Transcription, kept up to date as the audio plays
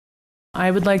I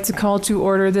would like to call to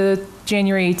order the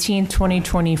January 18th,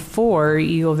 2024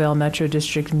 EagleVail Metro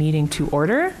District meeting to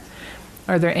order.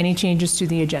 Are there any changes to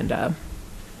the agenda?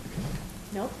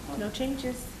 Nope, no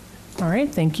changes. All right,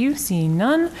 thank you. Seeing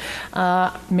none,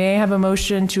 may I have a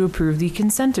motion to approve the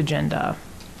consent agenda?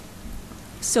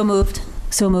 So moved.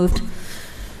 So moved.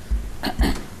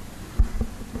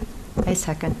 I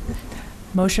second.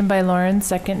 Motion by Lauren,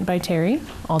 second by Terry.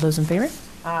 All those in favor?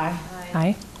 Aye.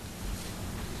 Aye.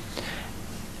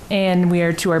 And we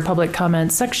are to our public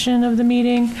comment section of the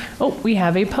meeting. Oh, we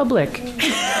have a public.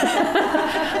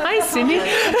 Hi, Cindy.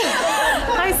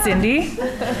 Hi, Cindy.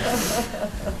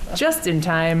 Just in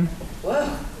time.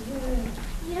 Whoa.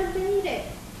 You made it.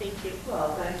 Thank you.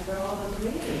 Well, thanks for all the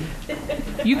meeting.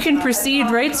 You can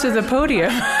proceed right to the podium.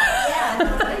 Yeah,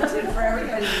 no, thanks for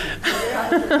everybody.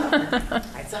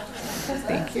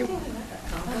 Thank you.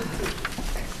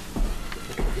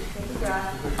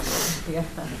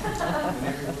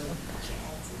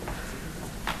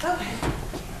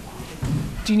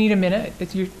 Do you need a minute?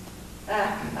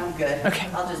 I'm good. Okay.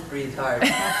 I'll just breathe hard.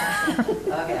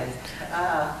 Okay.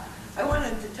 I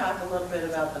wanted to talk a little bit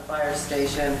about the fire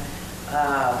station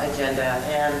agenda,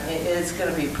 and it's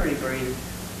going to be pretty brief.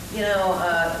 You know,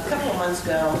 a couple of months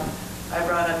ago, I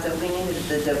brought up that we needed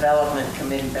the development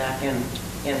committee back in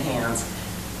hands.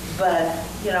 But,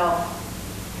 you know,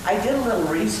 I did a little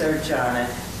research on it,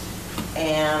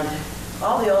 and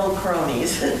all the old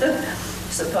cronies,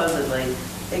 supposedly,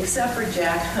 except for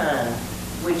Jack Hunn,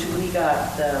 which we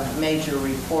got the major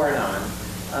report on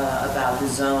about the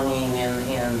zoning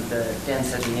and the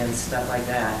density and stuff like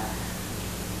that.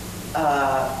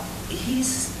 He's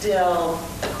still,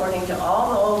 according to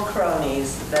all the old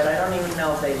cronies that I don't even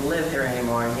know if they live here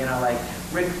anymore, you know, like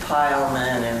Rick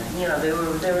Pileman, and, you know, they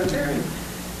were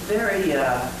very,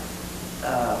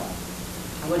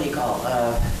 what do you call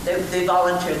it? They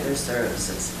volunteered their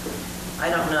services. I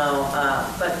don't know,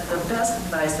 but the best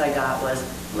advice I got was,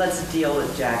 let's deal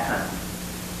with Jack Hunt.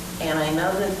 And I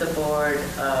know that the board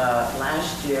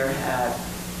last year had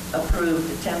approved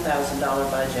a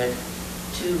 $10,000 budget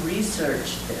to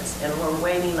research this. And we're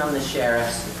waiting on the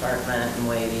sheriff's department and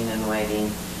waiting.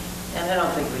 And I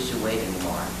don't think we should wait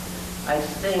anymore. I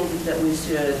think that we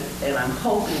should, and I'm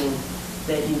hoping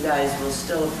that you guys will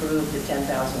still approve the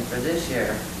 $10,000 for this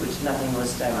year, which nothing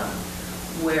was done on,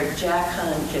 where Jack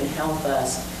Hunt can help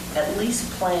us at least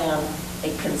plan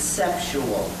a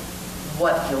conceptual,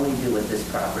 what can we do with this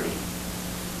property?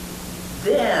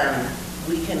 Then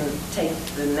we can take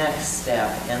the next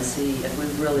step and see if we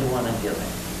really want to do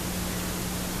it.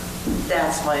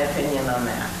 That's my opinion on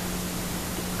that.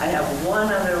 I have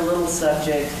one other little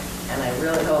subject, and I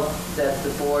really hope that the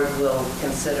board will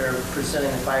consider pursuing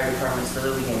the fire department so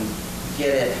that we can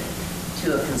get it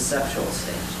to a conceptual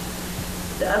stage.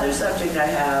 The other subject I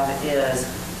have is,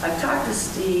 I've talked to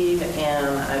Steve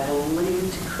and I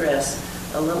believe to Chris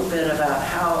a little bit about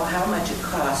how much it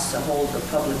costs to hold a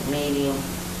public meeting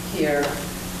here.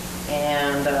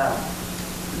 And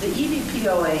the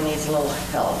EVPOA needs a little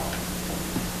help.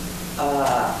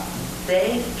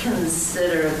 They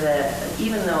consider that,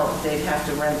 even though they'd have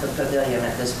to rent the pavilion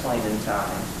at this point in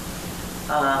time,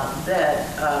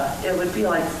 that it would be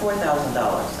like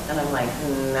 $4,000. And I'm like,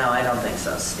 no, I don't think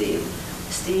so, Steve.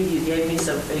 Steve, you gave me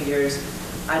some figures.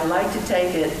 I'd like to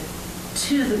take it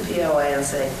to the POA and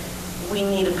say, we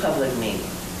need a public meeting.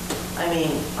 I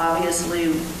mean, obviously,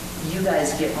 you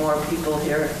guys get more people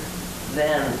here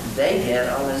than they get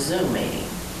on a Zoom meeting.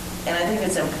 And I think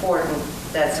it's important,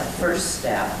 that's a first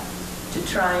step, to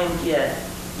try and get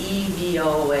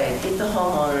EVOA, get the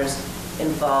homeowners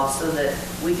involved so that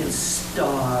we can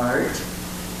start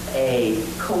a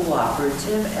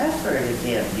cooperative effort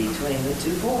again between the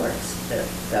two boards that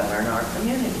govern our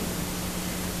community.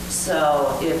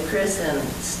 So if Chris and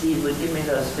Steve would give me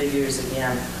those figures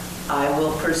again, I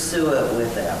will pursue it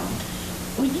with them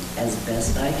as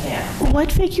best I can.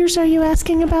 What figures are you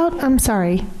asking about? I'm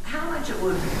sorry. How much it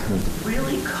would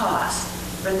really cost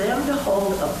for them to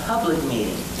hold a public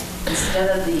meeting instead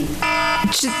of the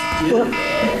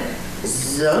stupid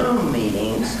Zoom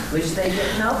meetings, which they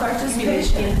get no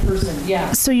participation in person.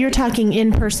 Yeah. So you're talking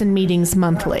in-person meetings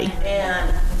monthly?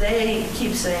 And they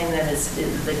keep saying that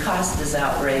the cost is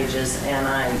outrageous, and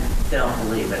I don't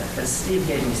believe it, because Steve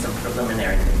gave me some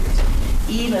preliminary figures.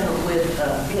 Even with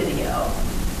a video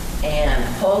and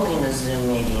holding a Zoom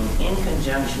meeting in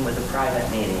conjunction with a private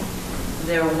meeting,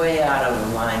 they're way out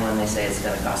of line when they say it's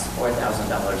going to cost $4,000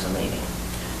 a meeting.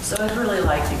 So I'd really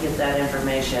like to get that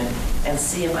information and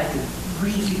see if I could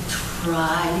really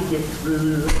try to get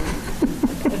through.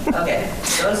 Okay,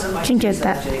 those are my two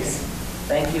subjects.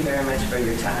 Thank you very much for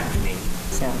your time.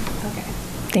 So, okay.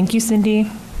 Thank you,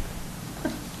 Cindy.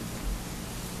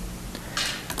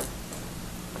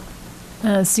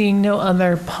 Seeing no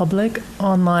other public,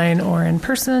 online, or in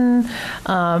person,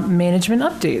 management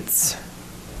updates.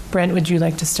 Brent, would you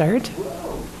like to start?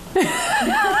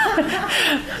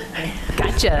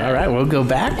 Gotcha. All right, we'll go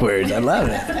backwards. I love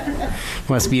it.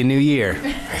 Must be a new year.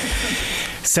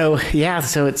 So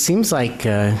it seems like,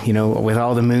 with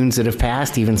all the moons that have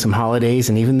passed, even some holidays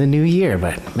and even the new year,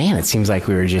 but man, it seems like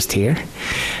we were just here.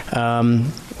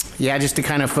 Just to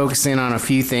kind of focus in on a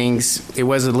few things. It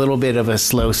was a little bit of a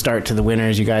slow start to the winter,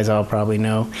 as you guys all probably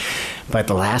know, but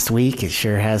the last week, it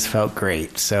sure has felt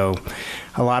great. So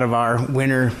a lot of our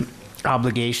winter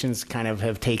obligations kind of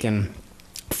have taken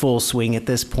full swing at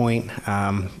this point.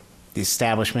 The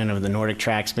establishment of the Nordic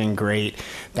track's been great.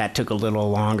 That took a little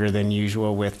longer than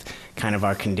usual with kind of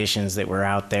our conditions that were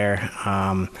out there.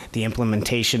 The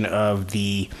implementation of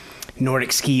the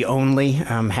Nordic ski only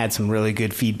had some really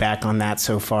good feedback on that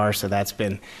so far, so that's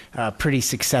been pretty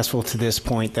successful to this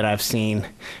point that I've seen.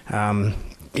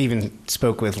 Even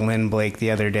spoke with Lynn Blake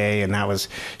the other day, and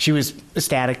she was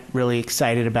ecstatic, really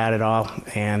excited about it all,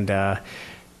 and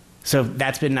so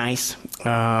that's been nice.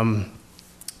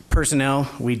 Personnel,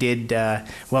 we did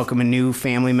welcome a new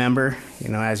family member,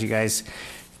 as you guys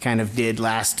kind of did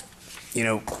last,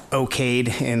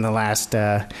 okayed in the last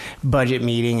budget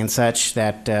meeting and such,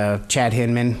 that Chad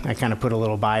Hinman, I kind of put a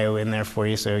little bio in there for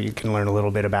you so you can learn a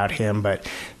little bit about him, but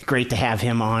great to have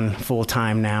him on full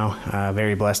time now.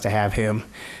 Very blessed to have him.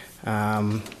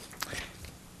 And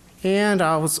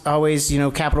I was always,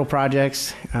 capital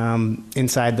projects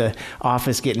inside the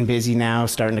office, getting busy now,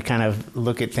 starting to kind of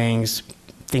look at things,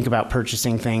 think about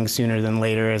purchasing things sooner than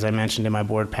later, as I mentioned in my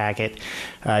board packet,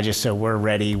 just so we're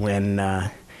ready when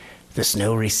the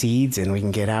snow recedes and we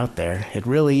can get out there. It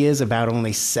really is about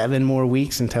only 7 more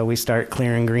weeks until we start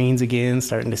clearing greens again,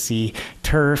 starting to see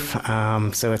turf.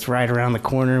 So it's right around the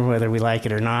corner, whether we like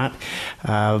it or not.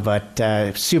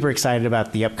 But super excited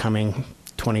about the upcoming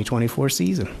 2024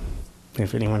 season,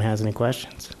 if anyone has any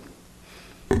questions.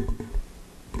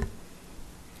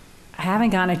 I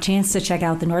haven't gotten a chance to check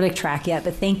out the Nordic track yet,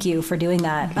 but thank you for doing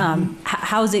that.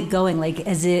 How's it going? Like,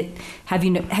 have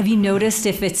you noticed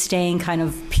if it's staying kind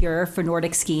of pure for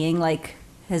Nordic skiing? Like,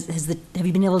 have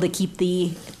you been able to keep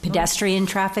the pedestrian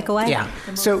traffic away? Yeah.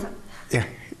 So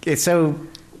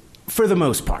for the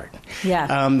most part.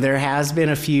 Yeah. There has been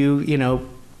a few,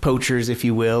 poachers, if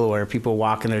you will, or people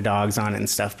walking their dogs on it and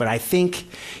stuff. But I think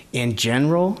in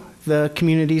general, the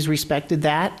community's respected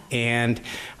that, and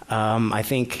I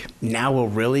think now we'll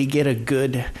really get a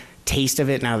good taste of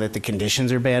it now that the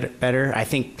conditions are better. I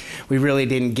think we really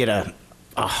didn't get a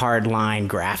hard line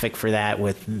graphic for that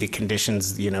with the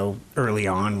conditions, early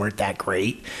on weren't that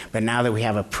great. But now that we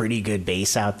have a pretty good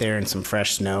base out there and some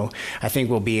fresh snow, I think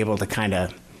we'll be able to kind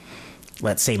of,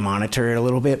 let's say, monitor it a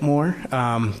little bit more.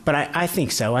 But I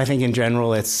think so. I think in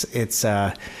general it's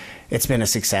been a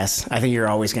success. I think you're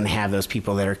always going to have those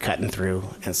people that are cutting through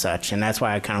and such. And that's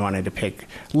why I kind of wanted to pick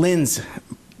Lynn's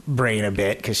brain a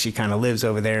bit, because she kind of lives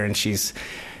over there and she's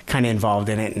kind of involved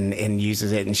in it and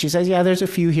uses it. And she says, yeah, there's a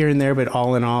few here and there, but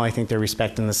all in all, I think they're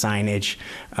respecting the signage.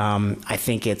 I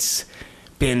think it's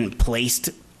been placed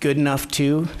good enough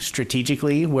too,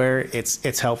 strategically, where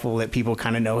it's helpful that people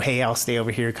kind of know, hey, I'll stay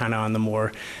over here kind of on the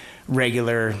more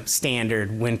regular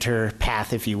standard winter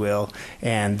path, if you will.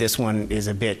 And this one is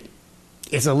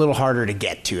it's a little harder to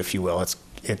get to, if you will.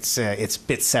 It's a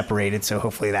bit separated, so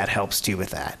hopefully that helps too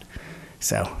with that.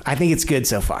 So I think it's good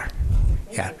so far.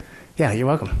 Yeah, you're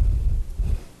welcome.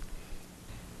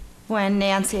 When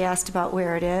Nancy asked about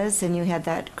where it is and you had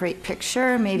that great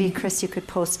picture, maybe Chris, you could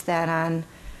post that on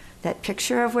that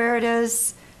picture of where it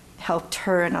is. Helped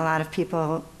her and a lot of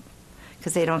people,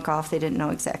 because they don't golf, they didn't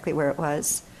know exactly where it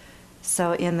was.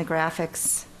 So in the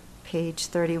graphics, page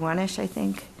 31-ish, I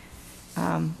think.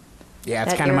 Yeah,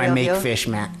 it's kind of my make view. fish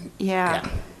map. Yeah,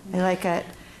 I like it.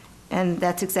 And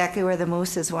that's exactly where the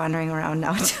moose is wandering around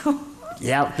now, too.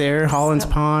 Yeah, out there, Holland's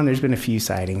Pond, there's been a few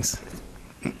sightings.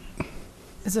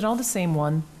 Is it all the same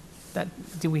one?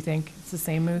 Do we think it's the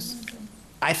same moose?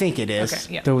 I think it is.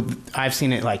 Okay, yeah. Though I've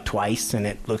seen it like twice, and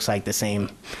it looks like the same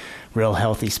real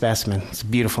healthy specimen. It's a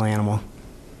beautiful animal.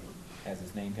 Has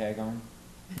his name tag on?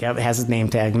 Yep, it has his name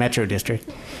tag, Metro District.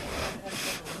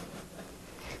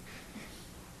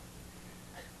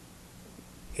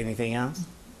 Anything else?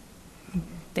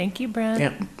 Thank you, Brent.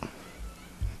 Yep.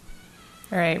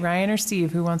 All right, Ryan or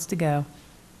Steve, who wants to go?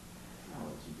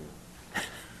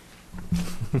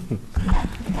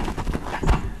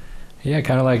 Yeah,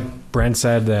 kind of like Brent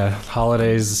said, the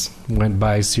holidays went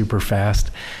by super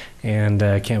fast, and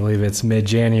I can't believe it's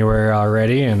mid-January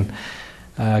already, and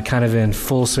kind of in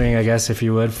full swing, I guess, if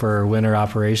you would, for winter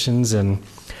operations and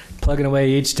plugging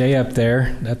away each day up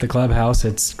there at the clubhouse.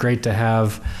 It's great to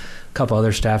have a couple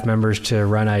other staff members to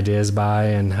run ideas by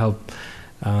and help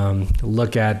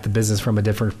look at the business from a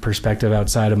different perspective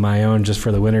outside of my own just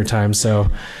for the winter time. So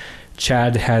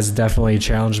Chad has definitely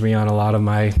challenged me on a lot of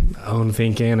my own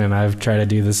thinking, and I've tried to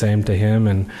do the same to him.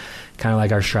 And kind of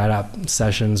like our strat op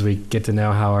sessions, we get to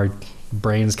know how our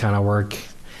brains kind of work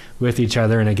with each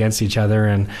other and against each other.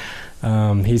 And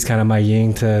he's kind of my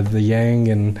yin to the yang,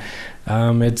 and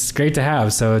it's great to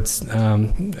have. So it's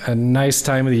a nice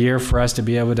time of the year for us to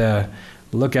be able to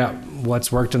look at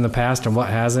what's worked in the past and what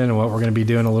hasn't, and what we're going to be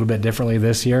doing a little bit differently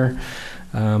this year.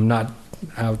 Not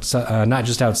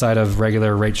just outside of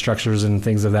regular rate structures and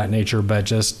things of that nature, but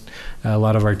just a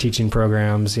lot of our teaching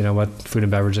programs, what food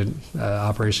and beverage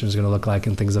operation is going to look like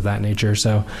and things of that nature.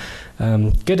 So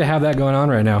good to have that going on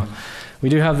right now. We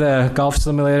do have the golf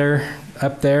simulator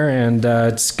up there, and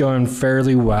it's going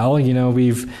fairly well.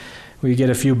 We get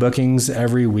a few bookings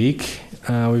every week.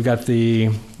 We've got the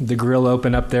grill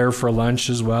open up there for lunch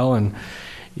as well. And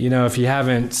if you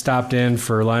haven't stopped in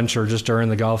for lunch or just during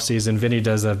the golf season, Vinny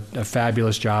does a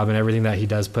fabulous job, and everything that he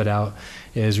does put out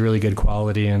is really good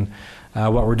quality. And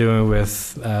what we're doing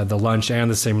with the lunch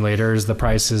and the simulators, the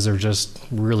prices are just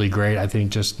really great. I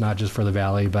think not just for the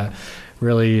Valley, but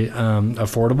really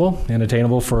affordable and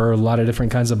attainable for a lot of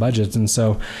different kinds of budgets. And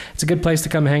so it's a good place to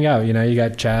come hang out. You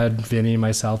got Chad, Vinny,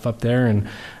 myself up there, and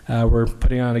we're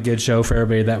putting on a good show for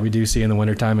everybody that we do see in the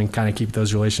wintertime, and kind of keep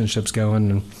those relationships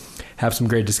going and have some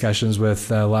great discussions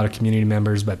with a lot of community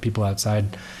members, but people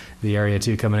outside the area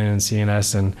too, coming in and seeing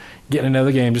us and getting to know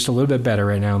the game just a little bit better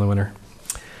right now in the winter.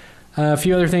 A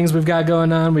few other things we've got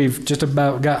going on. We've just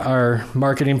about got our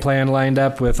marketing plan lined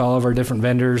up with all of our different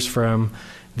vendors from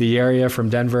the area, from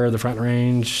Denver, the Front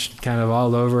Range, kind of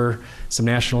all over, some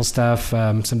national stuff,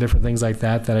 some different things like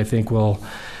that I think will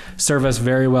serve us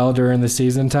very well during the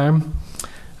season time.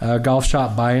 Golf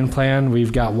shop buy-in plan.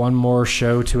 We've got one more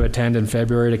show to attend in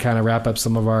February to kind of wrap up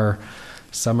some of our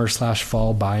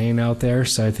summer/fall buying out there.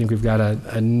 So I think we've got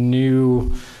a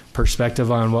new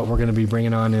perspective on what we're going to be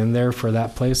bringing on in there for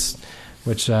that place,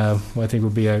 which I think will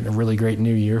be a really great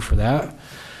new year for that.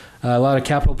 A lot of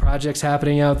capital projects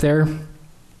happening out there.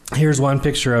 Here's one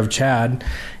picture of Chad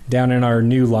down in our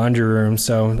new laundry room.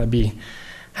 So I'd be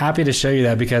happy to show you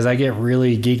that, because I get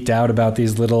really geeked out about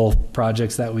these little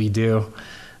projects that we do.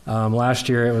 Last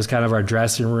year it was kind of our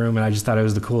dressing room, and I just thought it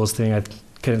was the coolest thing. I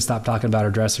couldn't stop talking about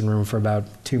our dressing room for about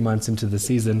 2 months into the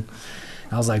season.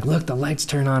 I was like, look, the lights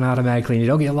turn on automatically and you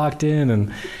don't get locked in.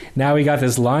 And now we got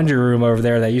this laundry room over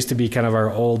there that used to be kind of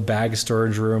our old bag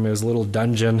storage room. It was a little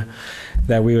dungeon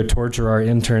that we would torture our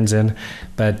interns in.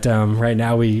 But right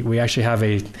now we actually have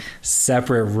a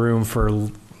separate room for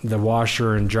the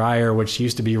washer and dryer, which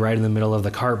used to be right in the middle of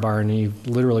the cart bar. And you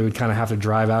literally would kind of have to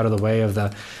drive out of the way of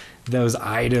those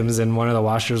items, and one of the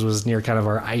washers was near kind of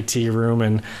our IT room,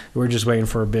 and we're just waiting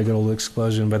for a big old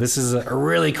explosion. But this is a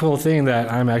really cool thing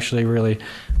that I'm actually really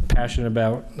passionate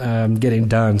about getting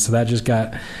done. So that just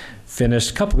got finished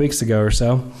a couple weeks ago or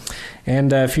so.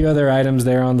 And a few other items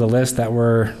there on the list that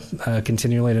we're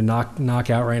continually to knock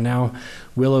out right now.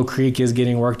 Willow Creek is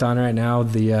getting worked on right now.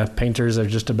 The painters are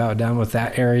just about done with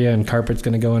that area, and carpet's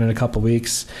going to go in a couple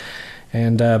weeks.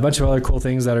 And a bunch of other cool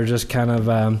things that are just kind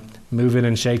of moving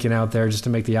and shaking out there just to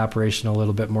make the operation a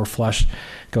little bit more flush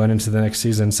going into the next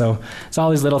season. So it's all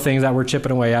these little things that we're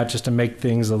chipping away at just to make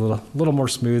things a little more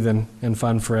smooth and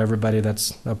fun for everybody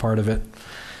that's a part of it.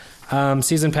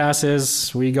 Season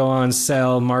passes, we go on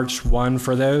sale March 1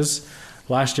 for those.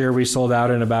 Last year we sold out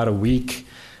in about a week,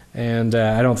 and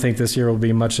I don't think this year will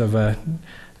be much of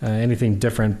anything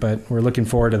different, but we're looking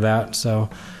forward to that. So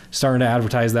starting to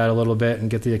advertise that a little bit and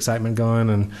get the excitement going.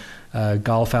 And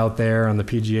golf out there on the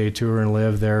PGA Tour and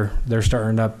Live, they're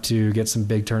starting up to get some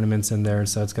big tournaments in there,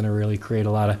 so it's going to really create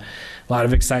a lot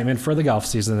of excitement for the golf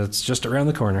season that's just around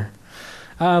the corner.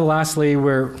 Lastly,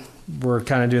 we're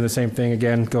kind of doing the same thing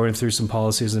again, going through some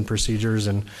policies and procedures.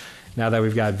 And now that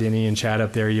we've got Vinny and Chad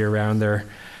up there year round, they're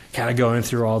kind of going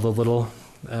through all the little,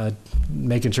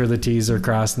 making sure the T's are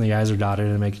crossed and the I's are dotted,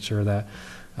 and making sure that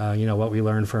what we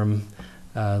learned from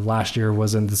last year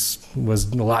was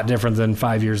a lot different than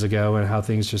 5 years ago, and how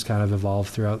things just kind of evolved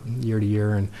throughout year to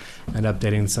year, and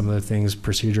updating some of the things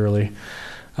procedurally.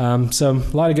 So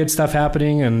a lot of good stuff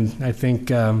happening, and I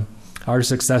think our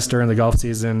success during the golf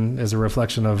season is a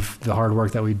reflection of the hard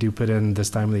work that we do put in this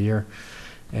time of the year.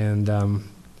 And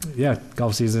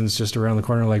golf season's just around the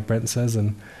corner, like Brent says,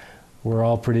 and we're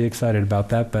all pretty excited about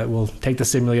that, but we'll take the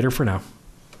simulator for now.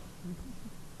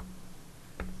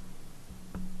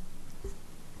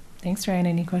 Thanks, Ryan.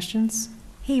 Any questions?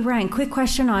 Hey, Ryan, quick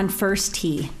question on first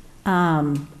tee.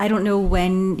 I don't know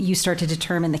when you start to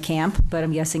determine the camp, but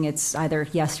I'm guessing it's either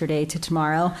yesterday to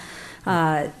tomorrow.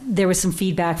 There was some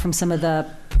feedback from some of the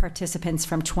participants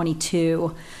from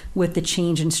 22 with the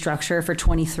change in structure for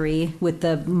 23 with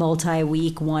the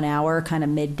multi-week 1 hour kind of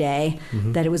midday,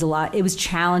 that it was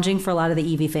challenging for a lot of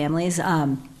the EV families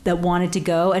that wanted to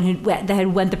go and that had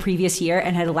went the previous year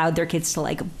and had allowed their kids to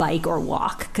like bike or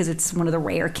walk, because it's one of the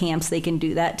rare camps they can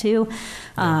do that to.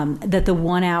 That the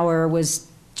 1 hour was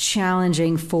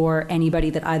challenging for anybody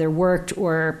that either worked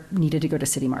or needed to go to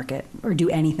City Market or do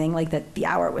anything, like that the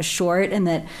hour was short, and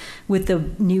that with the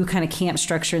new kind of camp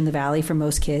structure in the Valley for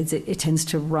most kids, it tends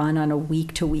to run on a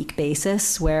week-to-week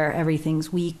basis where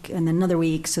everything's week and then another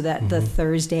week, so that the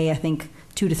Thursday, I think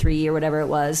 2 to 3 or whatever it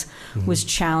was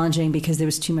challenging because there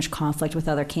was too much conflict with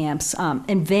other camps.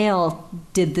 And Vail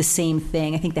did the same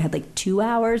thing. I think they had like 2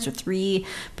 hours or 3,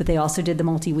 but they also did the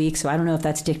multi-week. So I don't know if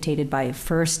that's dictated by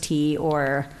first tee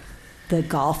or the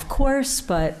golf course,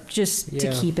 but just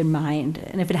to keep in mind.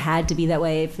 And if it had to be that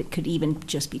way, if it could even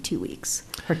just be 2 weeks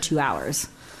or 2 hours.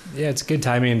 Yeah, it's good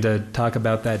timing to talk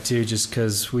about that too, just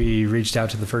because we reached out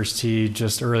to the first tee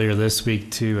just earlier this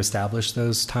week to establish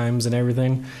those times and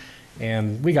everything.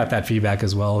 And we got that feedback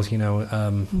as well. You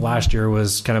know, last year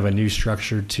was kind of a new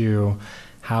structure to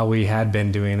how we had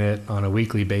been doing it on a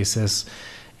weekly basis.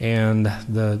 And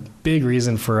the big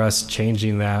reason for us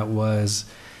changing that was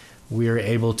we were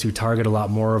able to target a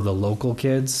lot more of the local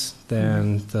kids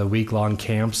than the week-long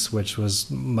camps, which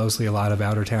was mostly a lot of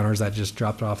outer-towners that just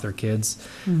dropped off their kids.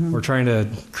 We're trying to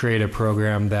create a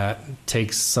program that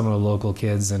takes some of the local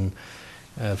kids and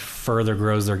further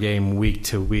grows their game week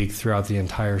to week throughout the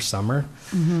entire summer.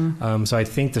 So I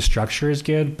think the structure is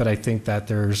good, but I think that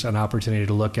there's an opportunity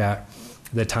to look at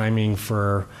the timing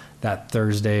for that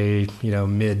Thursday,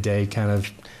 midday kind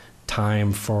of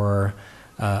time for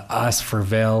us, for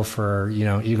Vail, for,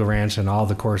 Eagle Ranch and all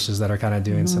the courses that are kind of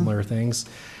doing similar things,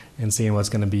 and seeing what's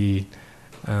going to be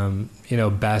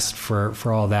best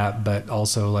for all that, but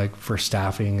also like for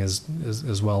staffing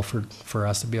as well for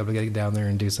us to be able to get down there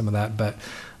and do some of that. But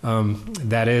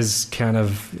that is kind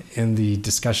of in the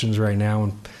discussions right now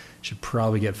and should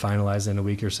probably get finalized in a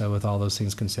week or so with all those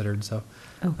things considered. So,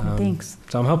 Thanks.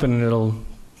 So I'm hoping it'll,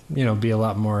 be a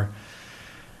lot more,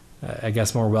 I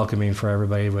guess, more welcoming for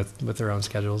everybody with their own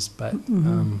schedules. But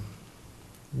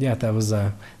that was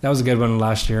a good one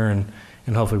last year, and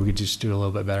hopefully we could just do a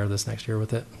little bit better this next year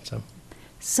with it. So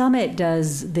Summit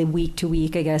does the week to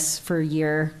week, I guess, for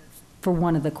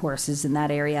one of the courses in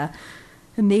that area.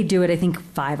 And they do it, I think,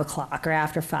 5 o'clock or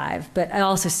after 5. But I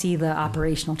also see the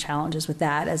operational challenges with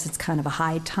that, as it's kind of a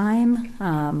high time.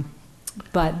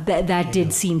 But that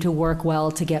did seem to work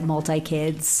well to get a lot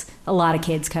of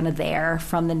kids kind of there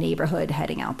from the neighborhood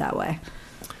heading out that way.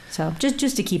 So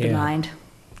just to keep in mind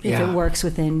if it works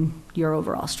within your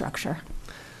overall structure.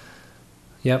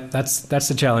 Yep, that's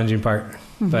the challenging part,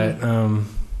 but I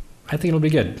think it'll be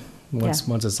good once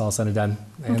it's all said and done,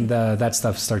 and that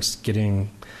stuff starts getting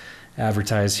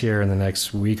advertised here in the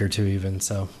next week or two, even.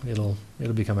 So it'll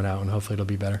be coming out, and hopefully it'll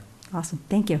be better. Awesome,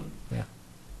 thank you. Yeah.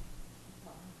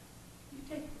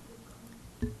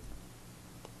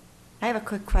 I have a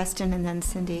quick question, and then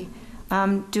Cindy.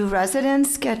 Do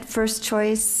residents get first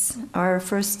choice or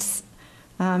first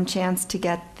chance to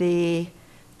get the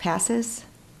passes?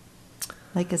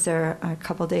 Like, is there a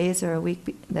couple days or a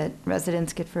week that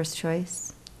residents get first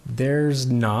choice? There's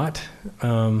not.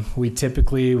 We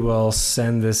typically will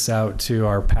send this out to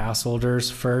our pass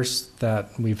holders first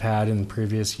that we've had in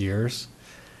previous years,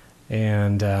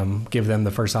 and give them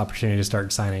the first opportunity to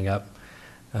start signing up.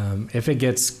 If it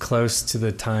gets close to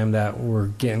the time that we're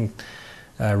getting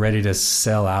ready to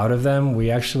sell out of them,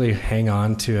 we actually hang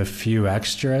on to a few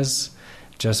extras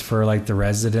just for like the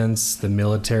residents, the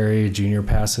military, junior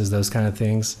passes, those kind of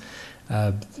things.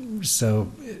 So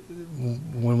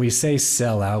when we say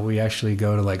sell out, we actually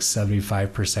go to like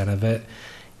 75% of it,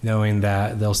 knowing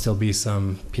that there'll still be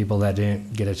some people that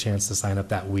didn't get a chance to sign up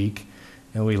that week,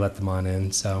 and we let them on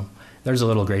in. So there's a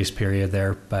little grace period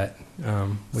there, but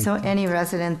so any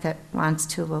resident that wants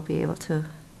to will be able to?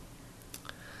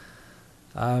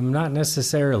 Not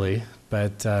necessarily,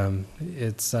 but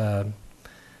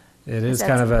is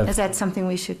that something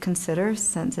we should consider,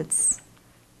 since it's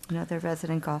another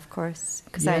resident golf course?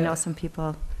 Because I know some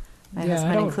people, my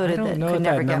husband included, that could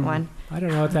never get one. I don't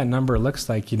know what that number looks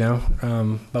like,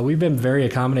 but we've been very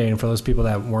accommodating for those people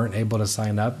that weren't able to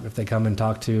sign up. If they come and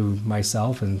talk to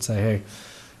myself and say,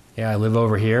 hey, I live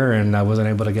over here and I wasn't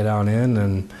able to get on in,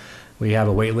 and we have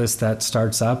a wait list that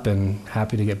starts up, and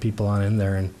happy to get people on in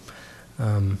there. And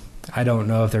I don't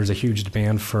know if there's a huge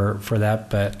demand for that,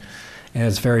 but and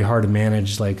it's very hard to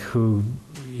manage like who,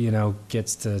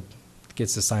 gets to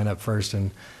sign up first,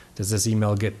 and does this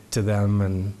email get to them,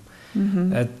 and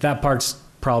that part's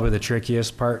probably the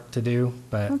trickiest part to do.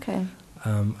 But Okay.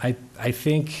 I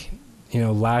think,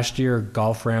 last year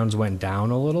golf rounds went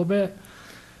down a little bit.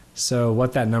 So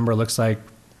what that number looks like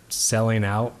selling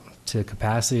out to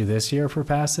capacity this year for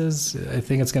passes, I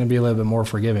think it's going to be a little bit more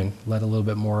forgiving, let a little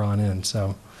bit more on in.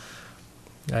 So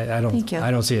I Thank you.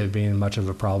 don't see it being much of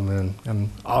a problem, and I'm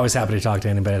always happy to talk to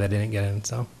anybody that didn't get in.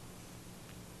 So.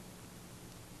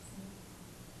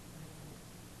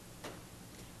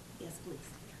 Yes, please.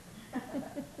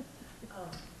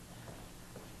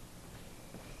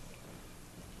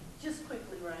 Just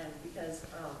quickly, Ryan, because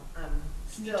I'm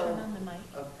still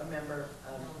a member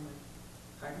of,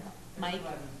 pardon? Mike?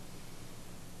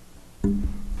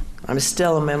 I'm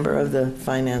still a member of the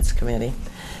Finance Committee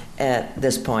at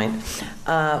this point.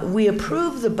 We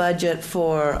approved the budget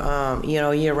for,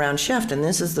 year-round shift, and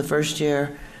this is the first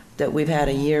year that we've had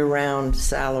a year-round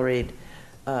salaried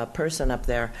person up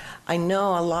there. I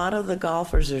know a lot of the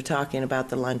golfers are talking about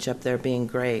the lunch up there being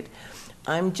great.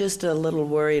 I'm just a little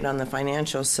worried on the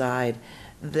financial side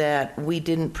that we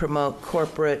didn't promote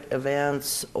corporate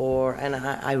events, and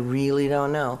I really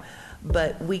don't know.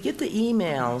 But we get the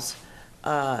emails,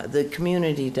 the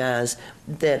community does,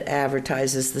 that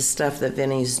advertises the stuff that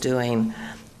Vinny's doing,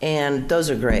 and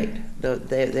those are great.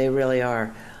 They really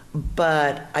are.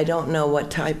 But I don't know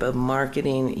what type of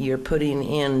marketing you're putting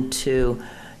into,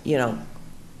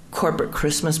 corporate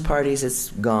Christmas parties.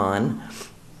 It's gone.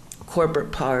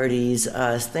 Corporate parties,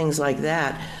 things like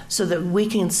that, so that we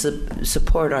can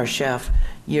support our chef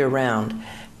year-round.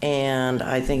 And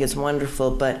I think it's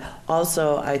wonderful, but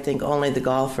also I think only the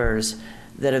golfers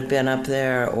that have been up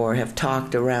there or have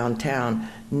talked around town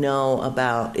know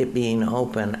about it being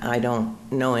open. I don't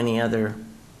know any other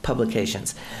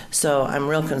publications. So I'm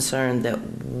real concerned that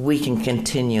we can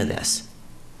continue this.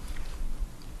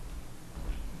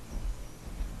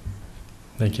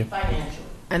 Thank you. Financially.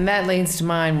 And that leads to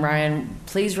mine, Ryan.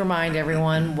 Please remind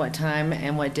everyone what time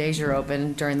and what days you're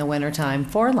open during the winter time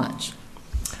for lunch.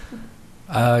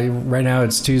 Right now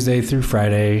it's Tuesday through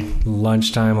Friday,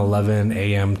 lunchtime 11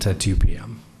 a.m. to 2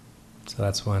 p.m. So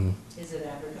that's when. Is it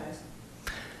advertised?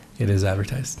 It is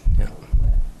advertised, yeah.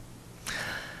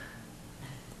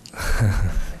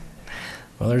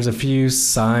 Well, there's a few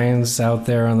signs out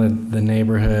there on the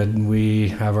neighborhood. We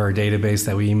have our database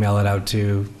that we email it out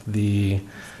to, the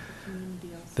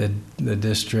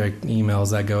district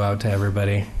emails that go out to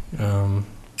everybody.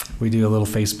 We do a little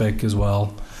Facebook as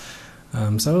well.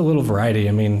 So a little variety.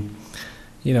 I mean,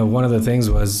 one of the things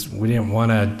was we didn't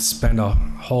want to spend a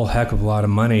whole heck of a lot of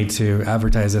money to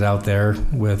advertise it out there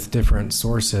with different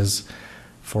sources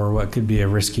for what could be a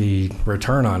risky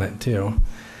return on it too.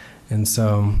 And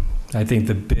so I think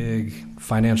the big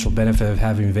financial benefit of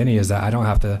having Vinny is that I don't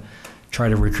have to try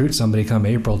to recruit somebody come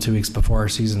April, 2 weeks before our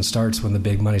season starts, when the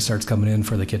big money starts coming in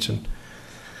for the kitchen.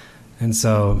 And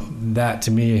so that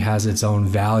to me has its own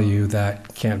value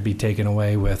that can't be taken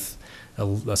away with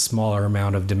a smaller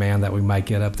amount of demand that we might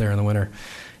get up there in the winter.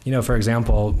 For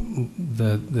example,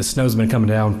 the snow's been coming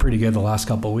down pretty good the last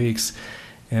couple of weeks,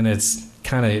 and it's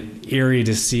kind of eerie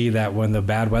to see that when the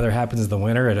bad weather happens in the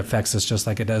winter, it affects us just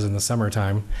like it does in the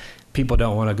summertime. People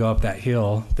don't want to go up that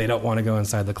hill. They don't want to go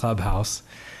inside the clubhouse.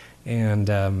 And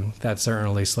that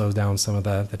certainly slows down some of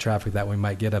the traffic that we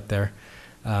might get up there.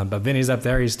 But Vinny's up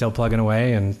there. He's still plugging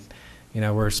away. And,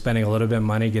 we're spending a little bit of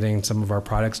money getting some of our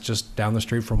products just down the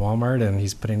street from Walmart. And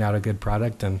he's putting out a good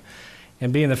product. And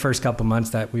being the first couple months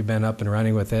that we've been up and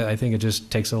running with it, I think it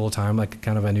just takes a little time, like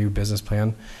kind of a new business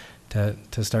plan,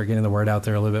 to start getting the word out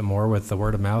there a little bit more with the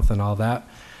word of mouth and all that,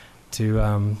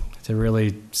 to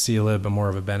really see a little bit more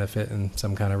of a benefit and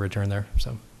some kind of return there.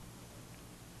 So.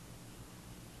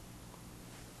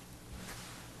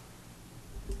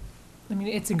 I mean,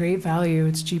 it's a great value.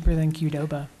 It's cheaper than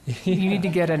Qdoba. You need to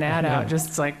get an ad out.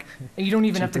 Just like, you don't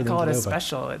even have to Cheaper call it than a Qdoba.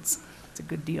 special. It's a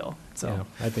good deal. So,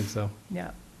 Yeah, I think so.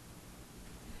 yeah.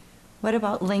 What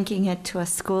about linking it to a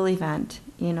school event?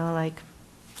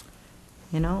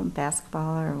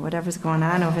 Basketball or whatever's going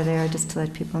on over there, just to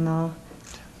let people know.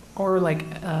 Or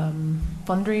like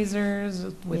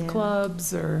fundraisers with Yeah.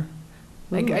 clubs, or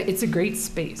like Ooh. it's a great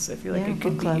space. I feel like Yeah, it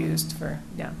could book be club. used for,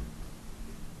 yeah.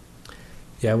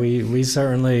 Yeah, we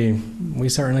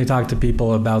certainly talk to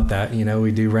people about that.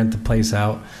 We do rent the place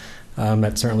out.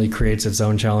 That certainly creates its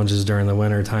own challenges during the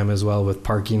winter time as well, with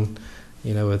parking,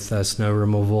 with snow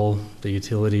removal, the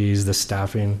utilities, the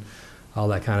staffing, all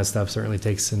that kind of stuff certainly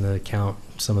takes into account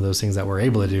some of those things that we're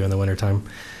able to do in the wintertime.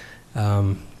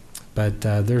 But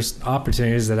there's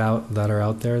opportunities that are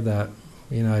out there that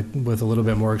with a little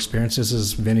bit more experience. This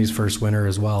is Vinny's first winter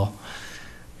as well.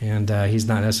 And he's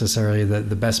not necessarily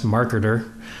the best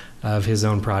marketer of his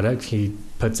own product. He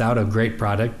puts out a great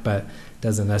product, but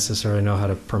doesn't necessarily know how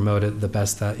to promote it the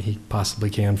best that he possibly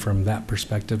can from that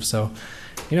perspective. So,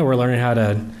 we're learning how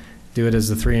to do it as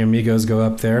the three amigos go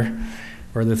up there,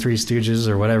 or the Three Stooges,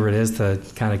 or whatever it is, to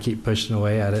kind of keep pushing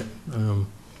away at it.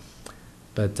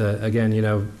 But again,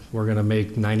 we're going to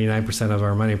make 99% of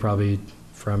our money probably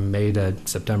from May to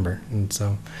September. And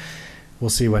so we'll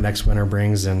see what next winter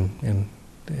brings and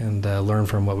learn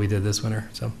from what we did this winter.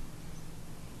 So.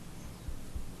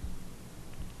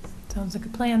 Sounds like a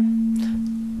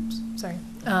plan. Sorry.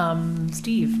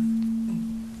 Steve.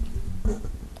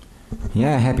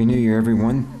 Yeah, Happy New Year,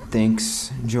 everyone.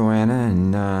 Thanks, Joanna.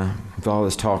 And with all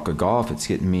this talk of golf, it's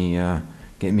getting me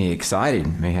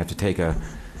excited. May have to take a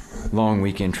long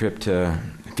weekend trip to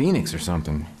Phoenix or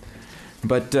something.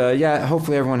 But yeah,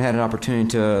 hopefully everyone had an opportunity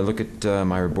to look at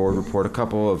my board report. A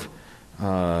couple of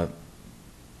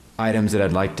items that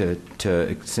I'd like to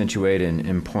accentuate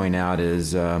and point out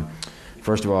is,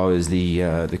 first of all, is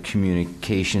the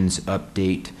communications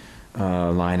update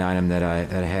line item that I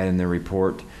had in the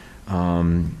report.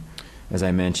 As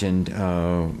I mentioned,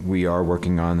 we are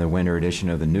working on the winter edition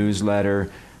of the newsletter.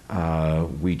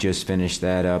 We just finished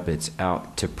that up. It's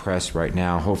out to press right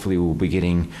now. Hopefully we'll be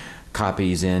getting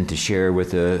copies in to share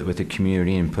with the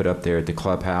community and put up there at the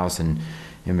clubhouse and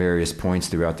in various points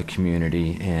throughout the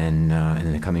community and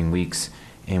in the coming weeks.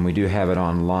 And we do have it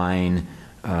online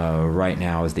right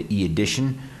now as the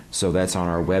e-edition. So that's on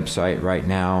our website right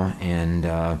now, and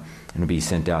it'll be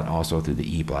sent out also through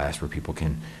the e-blast where people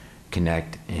can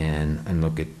connect and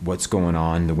look at what's going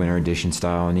on, the winter edition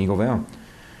style in EagleVail.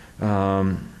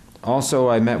 Also,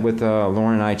 I met with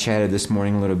Lauren and I chatted this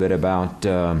morning a little bit about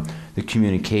the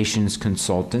communications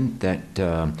consultant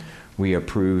that we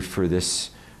approved for this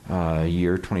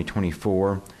year,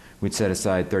 2024. We'd set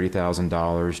aside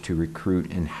 $30,000 to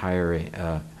recruit and hire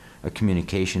a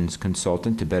communications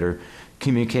consultant to better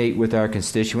communicate with our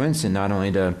constituents, and not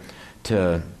only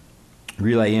to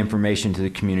relay information to the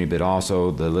community, but also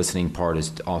the listening part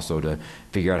is also to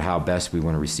figure out how best we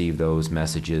want to receive those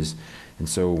messages. And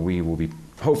so we will be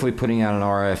hopefully putting out an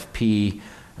RFP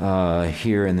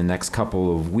here in the next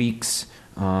couple of weeks.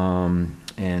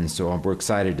 And so we're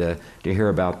excited to hear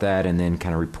about that and then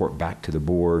kind of report back to the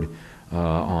board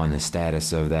on the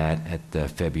status of that at the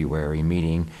February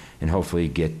meeting, and hopefully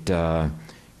get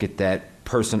that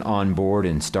person on board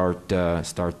and start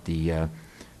the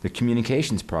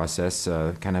communications process,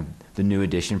 kind of the new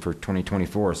edition for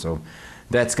 2024. So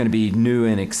that's going to be new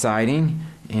and exciting.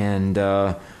 And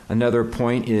another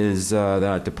point is that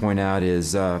I have to point out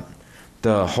is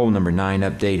the hole number 9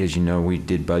 update. As you know, we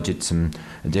did budget some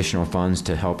additional funds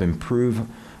to help improve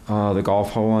the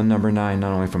golf hole on number 9,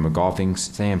 not only from a golfing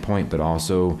standpoint, but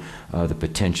also the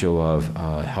potential of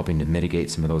helping to mitigate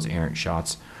some of those errant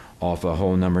shots off of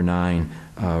hole number 9.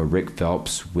 Rick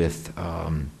Phelps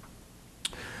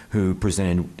who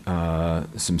presented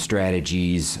some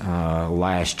strategies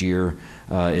last year,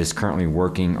 is currently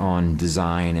working on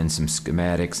design and some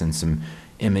schematics and some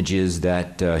images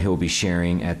that he'll be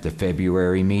sharing at the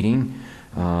February meeting.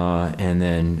 And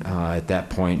then at that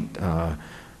point,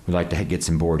 we'd like to get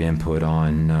some board input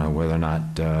on whether or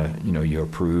not you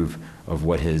approve of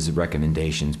what his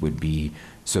recommendations would be,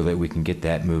 so that we can get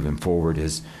that moving forward.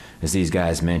 As these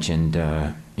guys mentioned,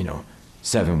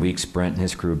 7 weeks, Brent and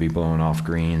his crew will be blowing off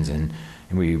greens, and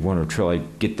we want to try to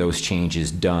get those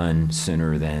changes done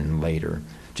sooner than later,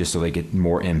 just so they get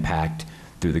more impact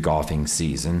through the golfing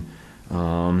season.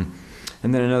 And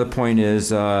then another point is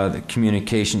the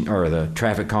communication, or the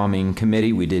traffic calming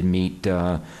committee. We did meet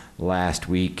last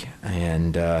week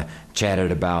and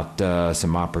chatted about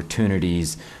some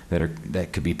opportunities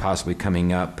that could be possibly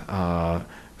coming up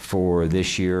for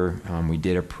this year. We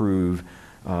did approve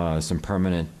some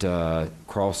permanent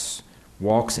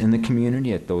crosswalks in the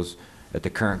community at the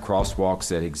current crosswalks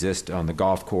that exist on the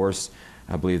golf course.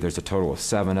 I believe there's a total of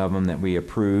 7 of them that we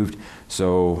approved.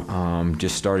 So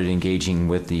just started engaging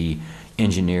with the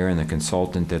engineer and the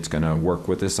consultant that's going to work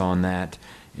with us on that.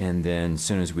 And then as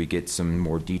soon as we get some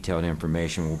more detailed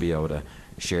information, we'll be able to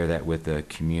share that with the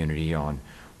community on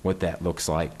what that looks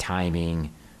like,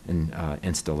 timing, and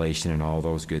installation, and all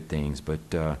those good things. But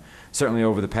certainly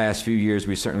over the past few years,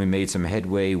 we've certainly made some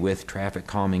headway with traffic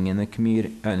calming in the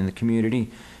community.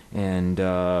 And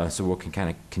so we can kind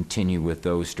of continue with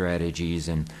those strategies,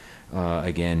 and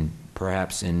again,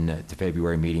 perhaps in the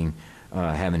February meeting,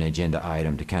 have an agenda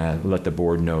item to kind of let the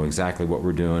board know exactly what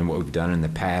we're doing, what we've done in the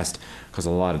past, because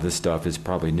a lot of this stuff is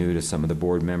probably new to some of the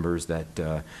board members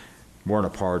that weren't a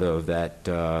part of that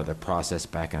the process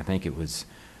back, I think it was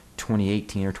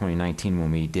 2018 or 2019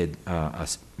 when we did a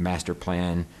master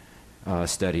plan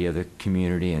study of the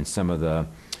community and some of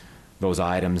those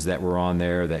items that were on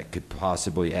there that could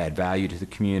possibly add value to the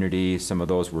community. Some of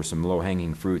those were some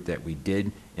low-hanging fruit that we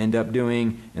did end up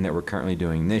doing and that we're currently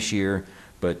doing this year,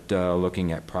 but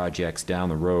looking at projects down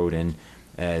the road, and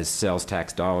as sales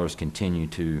tax dollars continue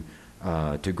to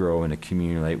grow in the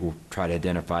community, we'll try to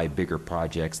identify bigger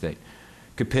projects that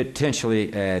could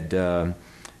potentially add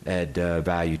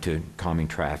value to calming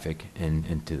traffic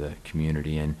into the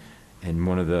community. And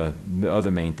one of the other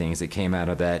main things that came out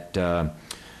of that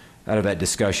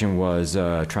discussion was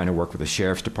trying to work with the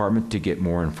sheriff's department to get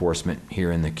more enforcement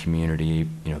here in the community.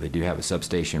 You know, they do have a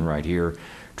substation right here,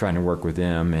 trying to work with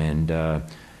them and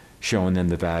showing them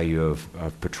the value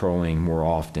of patrolling more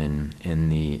often in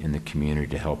the community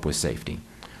to help with safety.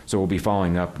 So we'll be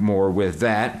following up more with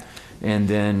that. And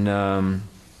then,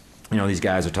 you know, these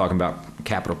guys are talking about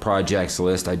capital projects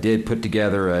list. I did put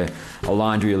together a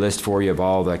laundry list for you of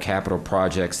all the capital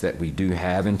projects that we do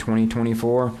have in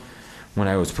 2024. When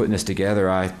I was putting this together,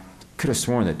 I could have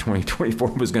sworn that 2024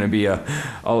 was going to be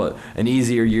an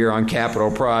easier year on capital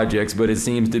projects, but it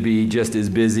seems to be just as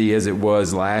busy as it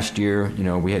was last year. You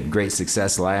know, we had great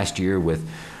success last year with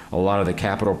a lot of the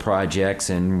capital projects,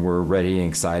 and we're ready and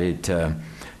excited to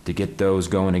get those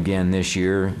going again this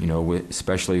year. You know,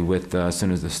 especially with as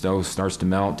soon as the snow starts to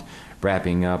melt,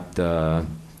 wrapping up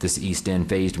this East End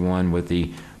Phase 1 with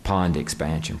the pond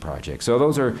expansion project. So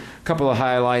those are a couple of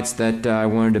highlights that I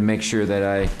wanted to make sure that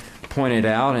I pointed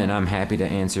out, and I'm happy to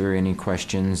answer any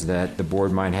questions that the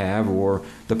board might have or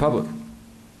the public.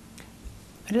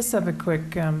 I just have a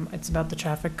quick, it's about the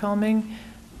traffic calming.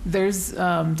 There's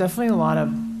definitely a lot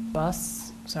of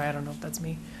sorry, I don't know if that's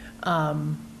me,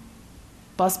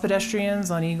 bus pedestrians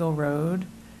on Eagle Road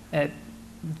at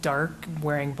dark,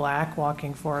 wearing black,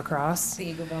 walking 4 across.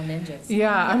 The EagleVail Ninjas.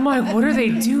 Yeah, I'm like, what are they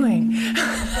doing?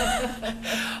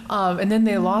 And then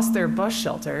they lost their bus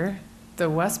shelter,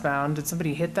 the westbound. Did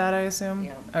somebody hit that, I assume?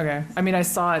 Yeah. Okay. I mean, I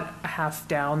saw it half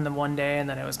down the one day and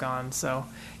then it was gone. So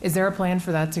is there a plan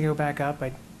for that to go back up?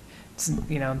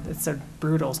 It's so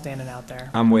brutal standing out there.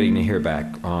 I'm waiting to hear back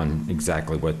on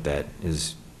exactly what that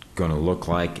is going to look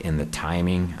like and the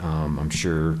timing. I'm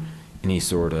sure any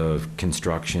sort of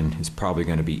construction is probably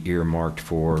going to be earmarked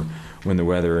for when the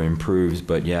weather improves.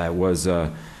 But yeah, it was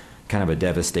kind of a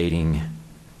devastating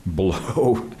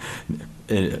blow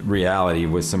in reality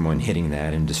with someone hitting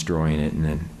that and destroying it, and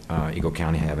then Eagle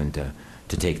County having to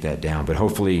take that down. But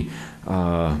hopefully,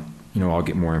 I'll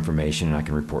get more information and I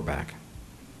can report back.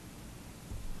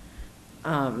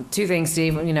 2 things,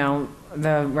 Steve. You know,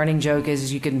 the running joke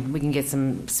is we can get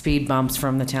some speed bumps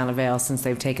from the town of Vail since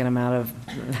they've taken them out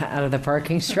of the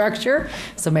parking structure.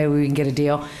 So maybe we can get a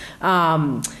deal.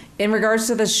 In regards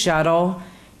to the shuttle,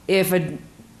 if a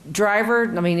driver,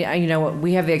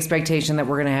 we have the expectation that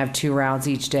we're going to have 2 routes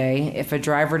each day. If a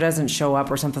driver doesn't show up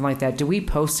or something like that, do we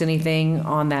post anything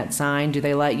on that sign? Do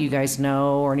they let you guys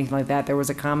know or anything like that? There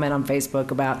was a comment on Facebook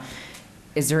about,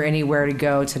 is there anywhere to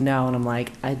go to know? And I'm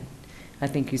like, I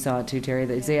think you saw it too, Terry.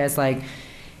 It's like,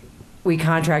 we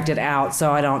contracted out,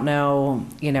 so I don't know,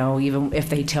 even if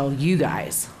they tell you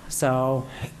guys. So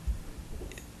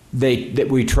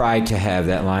we try to have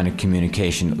that line of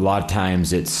communication. A lot of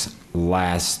times it's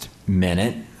last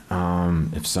minute.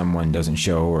 If someone doesn't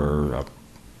show or a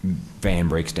van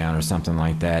breaks down or something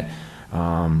like that.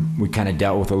 We kind of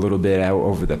dealt with a little bit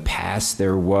over the past.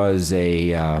 There was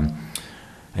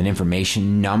an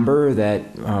information number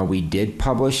that we did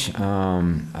publish.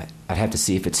 I'd have to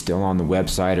see if it's still on the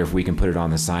website or if we can put it on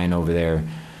the sign over there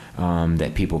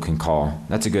that people can call.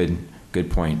 That's a good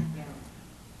point.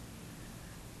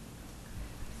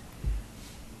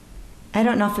 I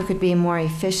don't know if it could be more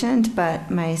efficient, but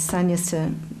my son used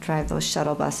to drive those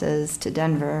shuttle buses to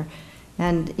Denver,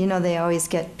 and they always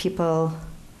get people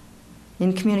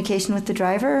in communication with the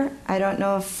driver. I don't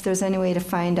know if there's any way to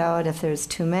find out if there's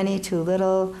too many, too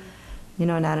little,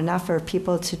 not enough, or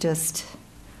people to just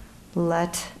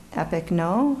let Epic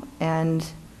know, and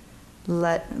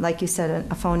like you said,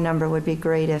 a phone number would be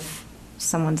great. If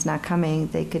someone's not coming,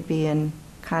 they could be in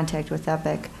contact with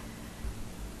Epic.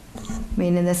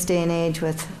 In this day and age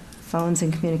with phones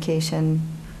and communication,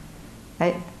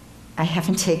 I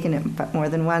haven't taken it but more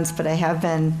than once, but I have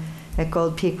been at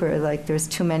Gold Peak where there's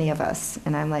too many of us,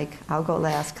 and I'm like, I'll go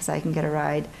last because I can get a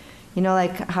ride.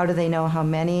 How do they know how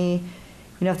many?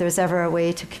 If there's ever a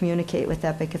way to communicate with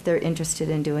Epic if they're interested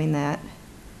in doing that.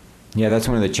 Yeah, that's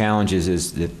one of the challenges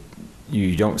is that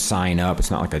you don't sign up.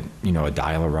 It's not like a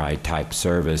dial-a-ride type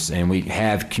service, and we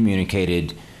have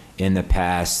communicated in the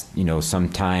past,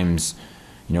 sometimes,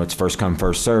 it's first come,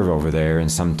 first serve over there,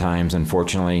 and sometimes,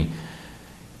 unfortunately,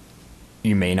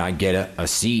 you may not get a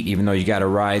seat, even though you got a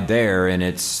ride there, and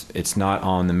it's not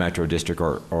on the Metro District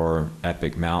or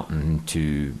Epic Mountain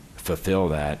to fulfill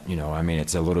that.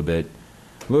 It's a little bit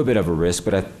of a risk,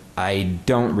 but I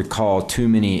don't recall too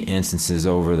many instances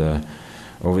over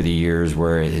the years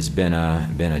where it has been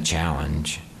a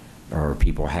challenge or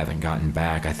people haven't gotten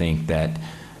back. I think that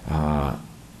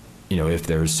if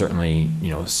there's certainly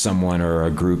someone or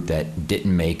a group that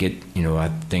didn't make it, I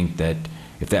think that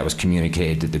if that was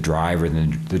communicated to the driver,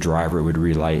 then the driver would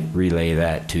relay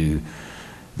that to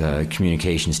the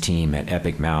communications team at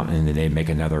Epic Mountain, and then they'd make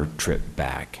another trip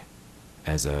back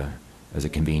as a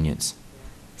convenience.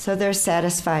 So they're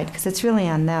satisfied, because it's really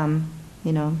on them,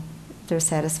 they're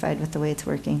satisfied with the way it's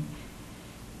working.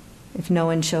 If no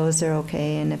one shows, they're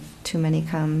okay, and if too many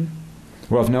come.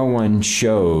 Well, if no one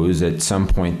shows, at some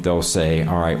point they'll say,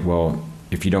 all right, well,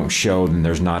 if you don't show, then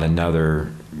there's not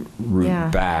another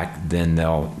route back, then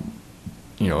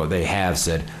they have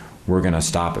said, we're going to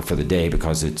stop it for the day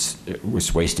because it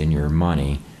was wasting your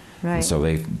money. Right. And so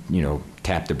they,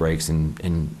 tapped the brakes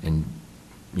and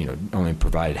only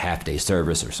provided half-day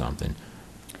service or something.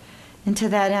 And to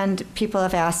that end, people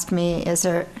have asked me,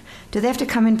 do they have to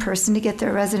come in person to get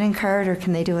their resident card, or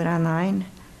can they do it online?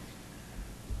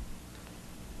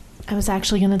 I was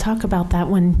actually going to talk about that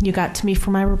when you got to me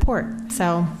for my report.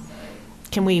 So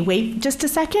can we wait just a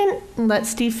second and let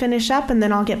Steve finish up, and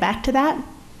then I'll get back to that?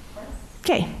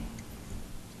 Okay.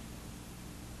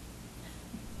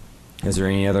 Is there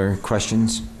any other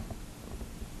questions?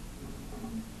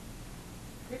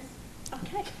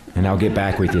 Okay. And I'll get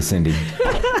back with you, Cindy.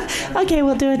 Okay,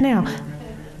 we'll do it now.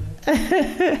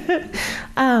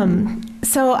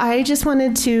 So I just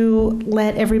wanted to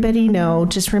let everybody know,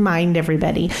 just remind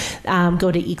everybody, go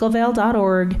to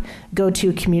EagleVail.org, go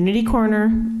to Community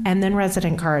Corner, and then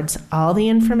Resident Cards. All the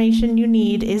information you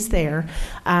need is there.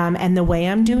 And the way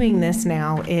I'm doing this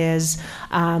now is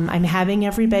I'm having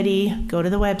everybody go to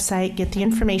the website, get the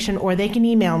information, or they can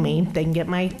email me. They can get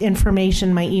my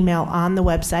information, my email on the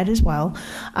website as well.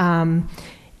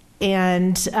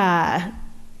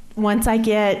 Once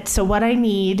so what I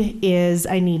need is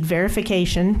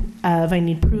verification I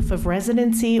need proof of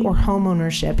residency or home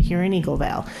ownership here in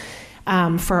EagleVail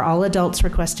for all adults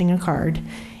requesting a card.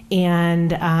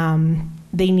 And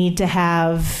they need to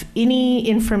have any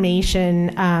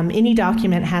information, any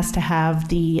document has to have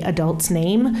the adult's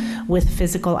name with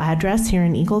physical address here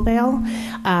in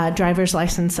EagleVail. Driver's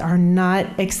license are not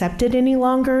accepted any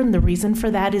longer. And the reason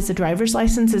for that is a driver's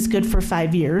license is good for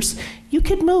 5 years. You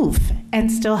could move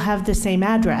and still have the same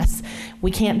address.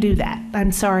 We can't do that.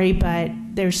 I'm sorry, but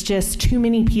there's just too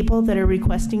many people that are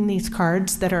requesting these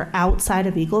cards that are outside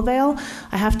of EagleVail.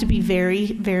 I have to be very,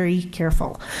 very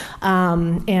careful.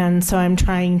 And so I'm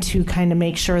trying to kind of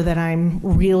make sure that I'm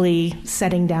really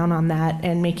setting down on that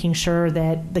and making sure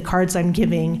that the cards I'm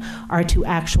giving are to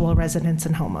actual residents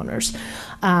and homeowners.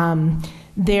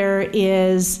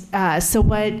 So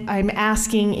what I'm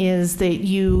asking is that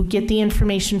you get the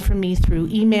information from me through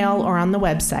email or on the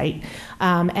website.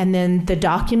 And then the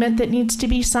document that needs to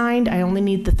be signed, I only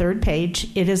need the 3rd page.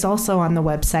 It is also on the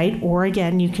website, or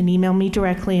again, you can email me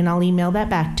directly and I'll email that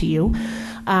back to you.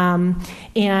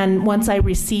 And once I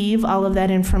receive all of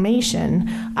that information,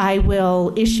 I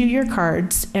will issue your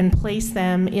cards and place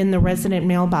them in the resident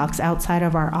mailbox outside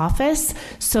of our office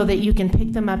so that you can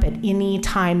pick them up at any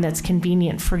time that's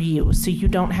convenient for you. So you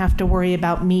don't have to worry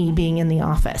about me being in the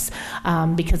office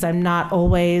because I'm not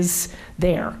always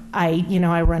there. I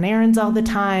run errands all the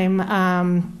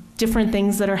time. Different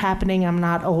things that are happening, I'm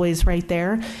not always right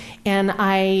there. And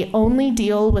I only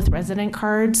deal with resident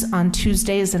cards on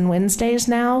Tuesdays and Wednesdays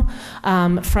now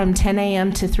from 10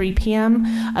 a.m. to 3 p.m.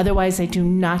 Otherwise, I do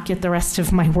not get the rest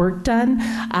of my work done.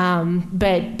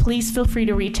 But please feel free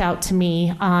to reach out to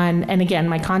me and again,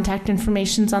 my contact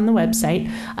information's on the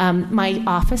website. My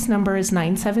office number is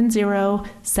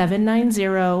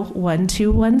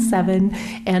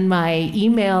 970-790-1217, and my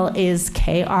email is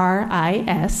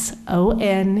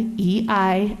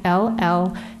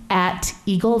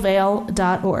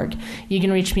KRISONEILL@EagleVail.org. You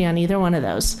can reach me on either one of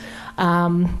those.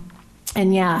 And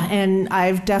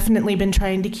I've definitely been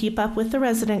trying to keep up with the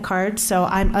resident cards, so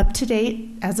I'm up to date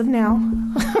as of now.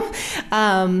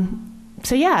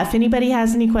 So yeah, if anybody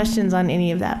has any questions on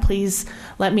any of that, please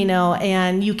let me know.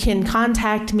 And you can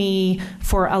contact me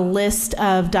for a list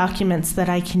of documents that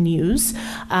I can use.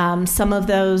 Some of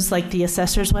those, like the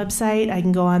assessor's website, I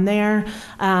can go on there.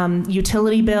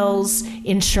 Utility bills,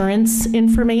 insurance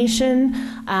information.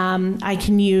 I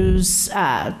can use,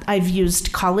 I've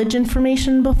used college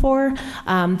information before.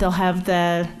 They'll have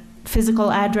the physical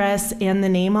address and the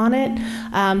name on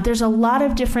it. There's a lot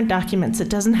of different documents. It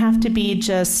doesn't have to be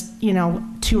just,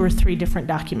 2 or 3 different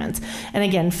documents. And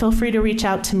again, feel free to reach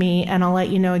out to me and I'll let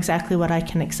you know exactly what I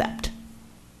can accept.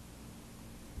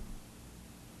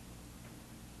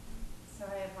 So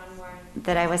I have one more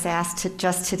that I was asked to,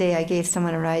 just today. I gave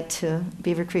someone a ride to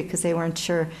Beaver Creek because they weren't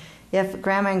sure. If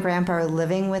grandma and grandpa are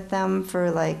living with them for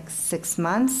like 6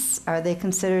 months, are they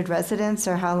considered residents,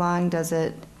 or how long does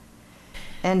it?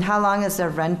 And how long is a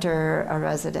renter a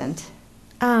resident?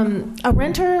 A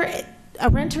renter,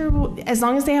 as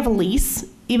long as they have a lease,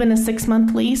 even a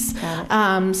 6-month lease,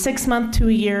 6 month to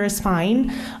a year is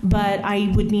fine. But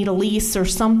I would need a lease or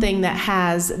something that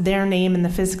has their name and the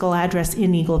physical address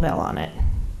in EagleVail on it.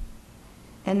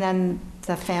 And then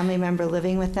the family member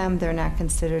living with them, they're not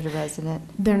considered a resident?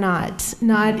 They're not.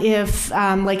 Not if,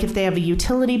 like if they have a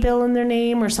utility bill in their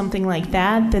name or something like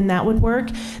that, then that would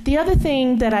work. The other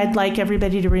thing that I'd like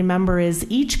everybody to remember is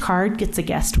each card gets a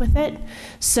guest with it.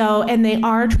 So, and they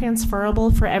are transferable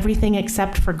for everything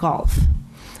except for golf.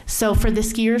 So for the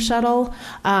skier shuttle,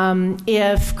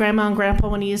 if grandma and grandpa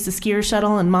want to use the skier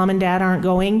shuttle and mom and dad aren't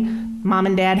going, mom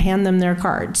and dad hand them their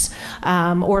cards.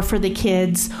 Or for the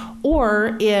kids,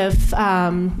 or if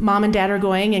mom and dad are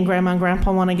going and grandma and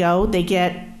grandpa want to go, they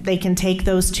can take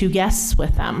those 2 guests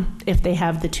with them if they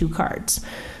have the 2 cards.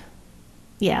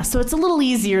 Yeah, so it's a little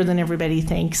easier than everybody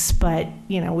thinks, but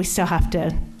we still have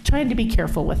to try to be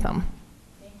careful with them.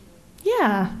 Thank you.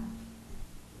 Yeah.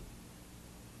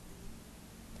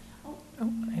 Oh,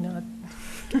 I know.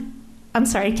 I'm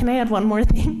sorry, can I add one more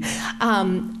thing?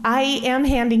 I am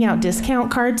handing out discount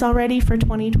cards already for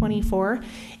 2024,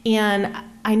 and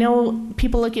I know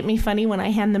people look at me funny when I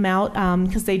hand them out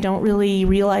because they don't really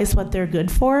realize what they're good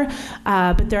for,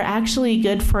 but they're actually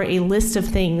good for a list of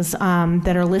things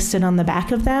that are listed on the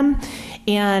back of them.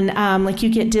 And like you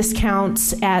get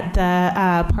discounts at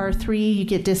the Par 3, you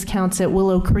get discounts at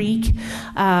Willow Creek.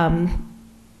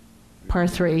 Par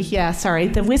 3, yeah, sorry.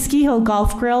 The Whiskey Hill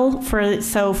Golf Grill for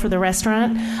the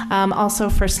restaurant, also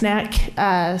for Snack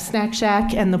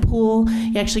Shack and the pool.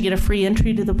 You actually get a free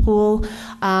entry to the pool.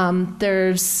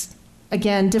 There's,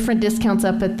 again, different discounts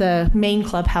up at the main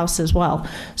clubhouse as well.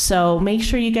 So make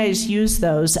sure you guys use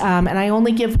those. And I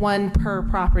only give 1 per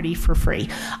property for free,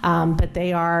 but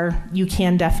you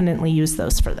can definitely use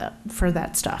those for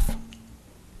that stuff.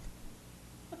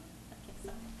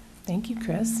 Thank you,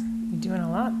 Chris. You're doing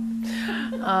a lot.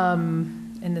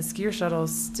 And the skier shuttle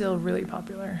is still really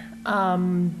popular.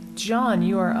 John,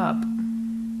 you are up.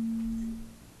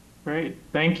 Great,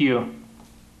 thank you.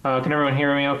 Can everyone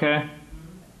hear me okay?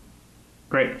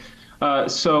 Great.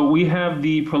 So we have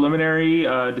the preliminary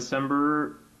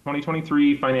December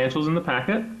 2023 financials in the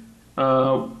packet.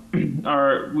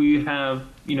 We have,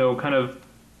 kind of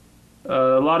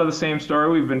a lot of the same story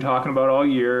we've been talking about all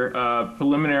year.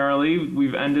 Preliminarily,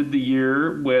 we've ended the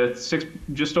year with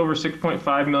just over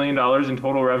 $6.5 million in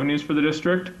total revenues for the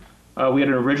district. We had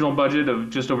an original budget of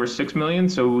just over $6 million,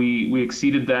 so we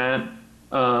exceeded that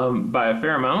by a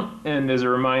fair amount. And as a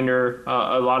reminder,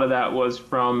 a lot of that was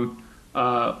from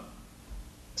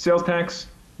sales tax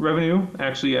revenue.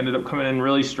 Actually ended up coming in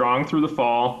really strong through the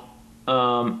fall.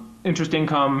 Interest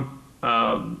income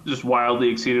just wildly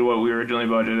exceeded what we originally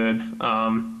budgeted.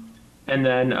 And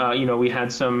then, we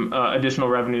had some additional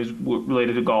revenues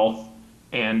related to golf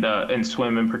and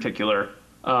swim in particular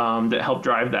that helped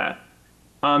drive that.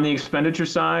 On the expenditure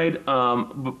side,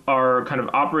 our kind of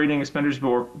operating expenditures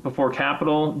before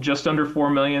capital, just under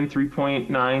 $4 million,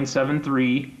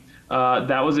 3.973.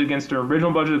 That was against our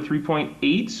original budget of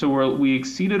 3.8, so we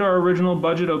exceeded our original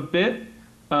budget a bit.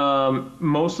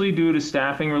 Mostly due to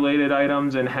staffing related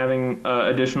items and having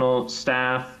additional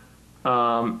staff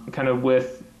kind of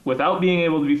without being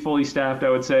able to be fully staffed, I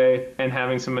would say, and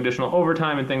having some additional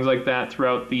overtime and things like that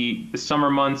throughout the summer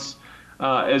months,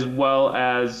 as well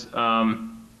as,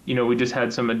 we just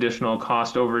had some additional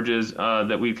cost overages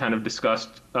that we kind of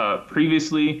discussed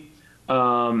previously.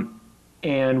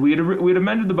 And we had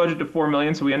amended the budget to $4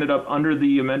 million, so we ended up under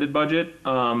the amended budget,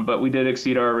 but we did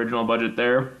exceed our original budget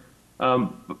there.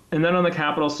 And then on the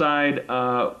capital side,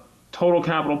 total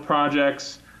capital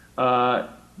projects, about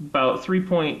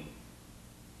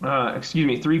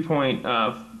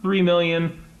 3.3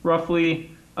 million roughly.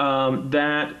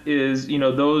 That is,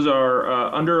 those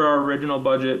are under our original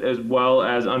budget as well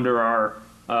as under our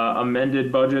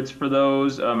amended budgets for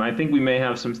those. I think we may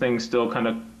have some things still kind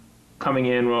of coming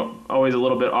in. Well, always a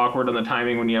little bit awkward on the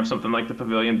timing when you have something like the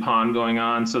Pavilion Pond going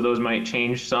on, so those might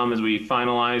change some as we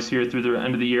finalize here through the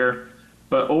end of the year.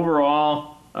 But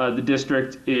overall, the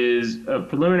district is a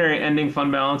preliminary ending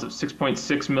fund balance of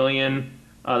 $6.6 million.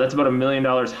 That's about $1 million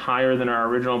higher than our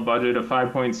original budget of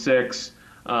 5.6,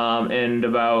 and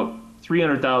about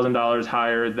 $300,000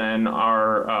 higher than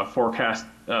our forecast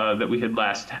that we had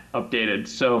last updated.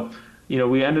 So,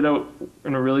 we ended up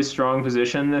in a really strong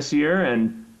position this year,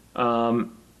 and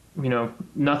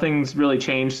nothing's really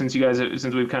changed since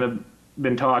we've kind of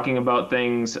been talking about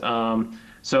things.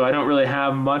 So I don't really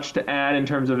have much to add in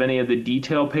terms of any of the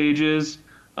detail pages.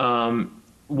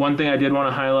 One thing I did want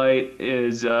to highlight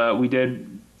is we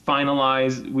did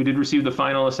receive the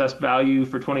final assessed value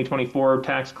for 2024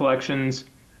 tax collections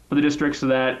for the district. So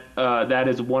that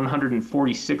is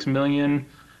 $146 million.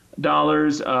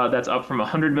 That's up from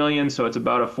 $100 million. So it's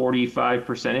about a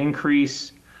 45%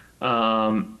 increase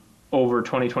over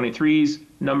 2023's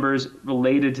numbers.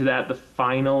 Related to that, the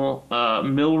final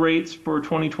mill rates for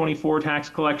 2024 tax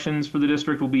collections for the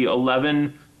district will be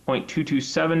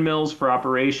 11.227 mills for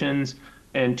operations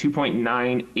and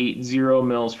 2.980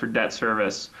 mills for debt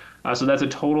service. So that's a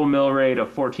total mill rate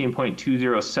of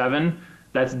 14.207.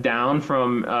 That's down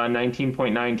from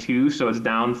 19.92, so it's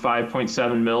down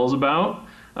 5.7 mills about.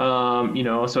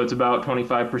 So it's about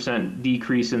 25%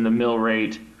 decrease in the mill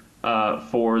rate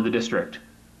for the district.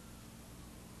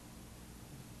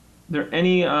 Are there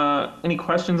any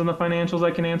questions on the financials I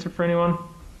can answer for anyone?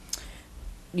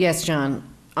 Yes, John.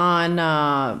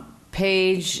 On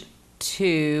page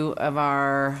 2 of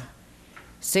our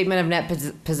statement of net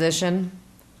position.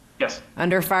 Yes.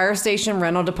 Under fire station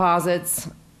rental deposits,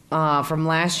 from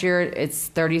last year it's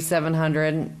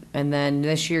 $3,700, and then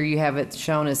this year you have it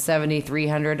shown as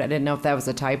 $7,300. I didn't know if that was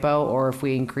a typo or if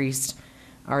we increased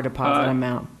our deposit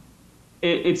amount.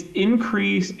 It's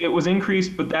increased. It was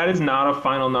increased, but that is not a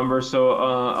final number. So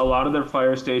a lot of their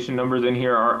fire station numbers in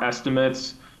here are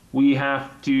estimates. We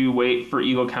have to wait for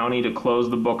Eagle County to close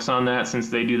the books on that, since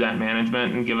they do that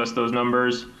management and give us those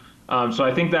numbers. So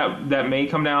I think that may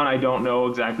come down. I don't know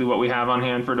exactly what we have on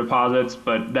hand for deposits,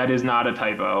 but that is not a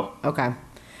typo. Okay.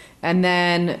 And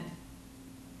then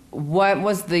what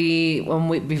was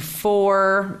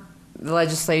before the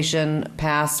legislation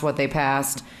passed what they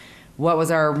passed, what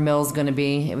was our mills going to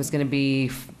be? It was going to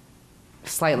be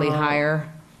slightly higher.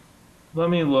 Let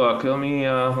me look. Let me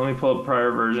pull up prior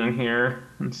version here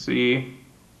and see.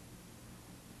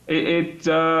 It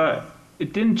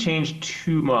didn't change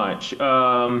too much.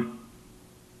 I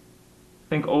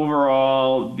think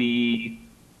overall the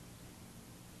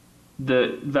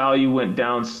value went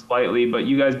down slightly, but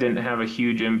you guys didn't have a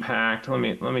huge impact. Let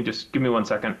me just give me 1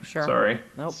 second. Sure. Sorry.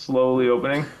 Nope. Slowly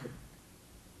opening.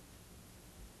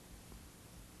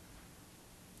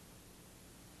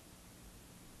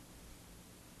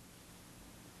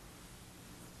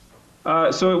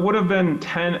 So it would have been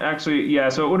so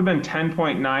it would have been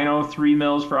 10.903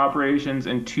 mils for operations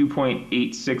and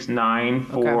 2.869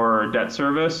 for debt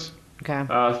service. Okay.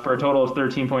 For a total of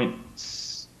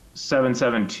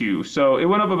 13.772. So it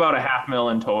went up about a half mil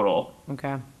in total.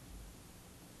 Okay.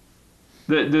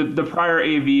 The prior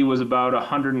AV was about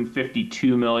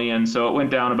 152 million, so it went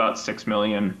down about 6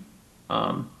 million.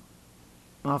 Off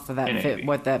of that,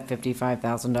 what that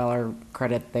 $55,000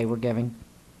 credit they were giving.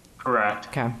 Correct.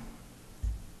 Okay.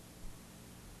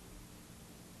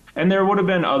 And there would have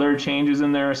been other changes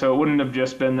in there, so it wouldn't have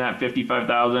just been that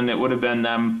 55,000. It would have been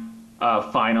them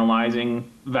finalizing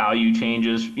value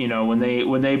changes.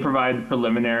 When they provide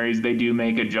preliminaries, they do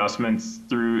make adjustments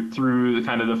through the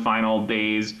kind of the final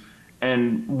days.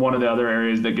 And one of the other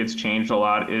areas that gets changed a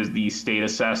lot is the state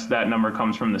assessed. That number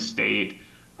comes from the state.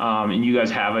 And you guys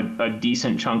have a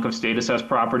decent chunk of state assessed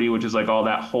property, which is like all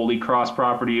that Holy Cross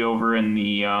property over in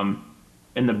the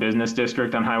business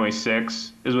district on Highway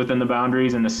 6 is within the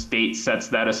boundaries, and the state sets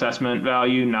that assessment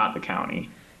value, not the county.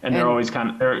 And they're always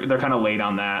they're kind of late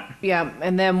on that. Yeah,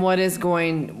 and then what's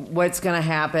going to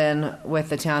happen with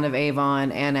the town of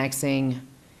Avon annexing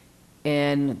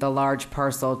in the large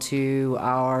parcel to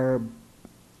our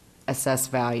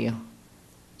assessed value?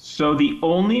 So the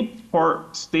only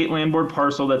state land board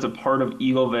parcel that's a part of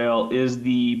EagleVail is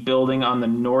the building on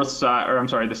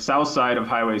the south side of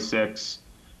Highway 6,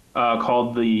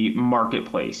 called the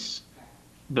Marketplace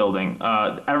building.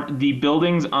 The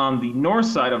buildings on the north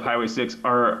side of Highway 6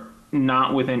 are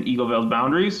not within EagleVail's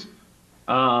boundaries,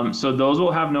 so those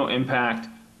will have no impact.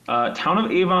 Town of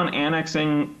Avon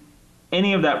annexing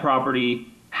any of that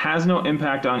property has no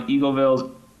impact on EagleVail's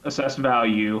assessed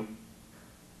value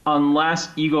unless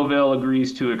EagleVail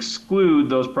agrees to exclude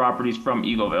those properties from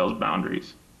EagleVail's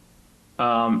boundaries.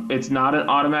 It's not an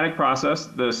automatic process.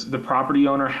 The property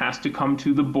owner has to come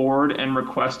to the board and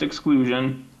request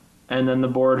exclusion, and then the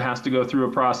board has to go through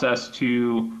a process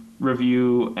to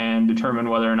review and determine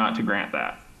whether or not to grant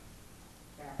that.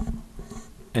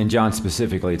 And John,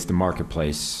 specifically, it's the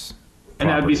marketplace And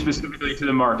that would be property. specifically to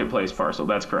the marketplace parcel.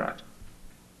 That's correct.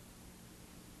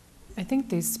 I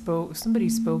think somebody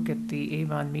spoke at the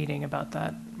Avon meeting about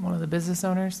that, one of the business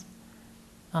owners.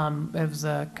 It was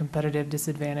a competitive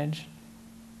disadvantage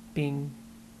being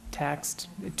taxed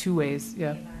two ways,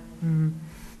 yeah. Mhm.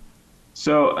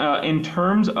 So in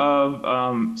terms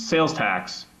of sales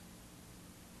tax,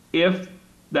 if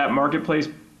that marketplace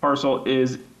parcel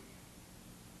is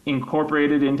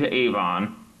incorporated into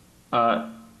Avon,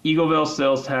 EagleVail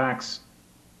sales tax,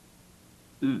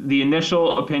 the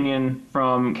initial opinion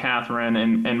from Catherine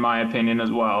and my opinion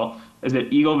as well, is that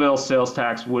EagleVail sales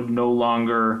tax would no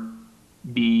longer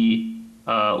be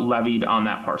levied on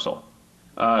that parcel.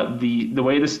 The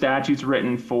way the statute's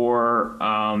written for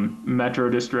Metro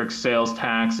District sales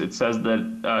tax, it says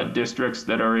that districts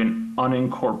that are in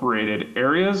unincorporated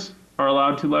areas are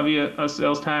allowed to levy a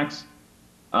sales tax.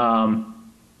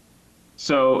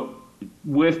 So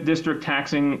with district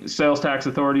taxing, sales tax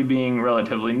authority being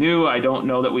relatively new, I don't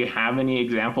know that we have any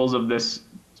examples of this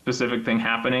specific thing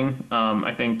happening.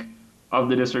 I think of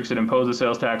the districts that impose a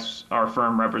sales tax, our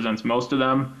firm represents most of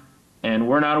them. And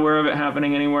we're not aware of it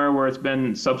happening anywhere where it's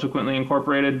been subsequently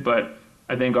incorporated, but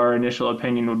I think our initial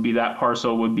opinion would be that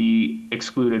parcel would be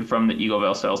excluded from the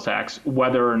EagleVail sales tax,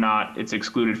 whether or not it's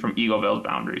excluded from EagleVail's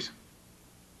boundaries.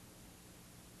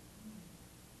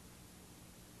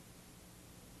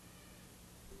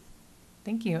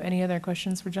 Thank you. Any other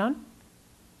questions for John?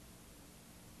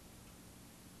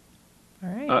 All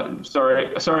right.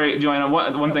 Sorry, Joanna.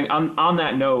 One thing on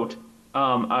that note,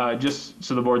 just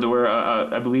so the board's aware,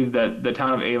 I believe that the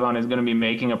town of Avon is going to be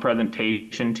making a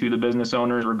presentation to the business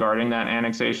owners regarding that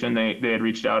annexation. They had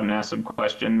reached out and asked some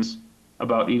questions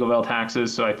about EagleVail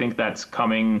taxes, so I think that's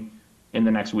coming in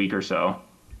the next week or so.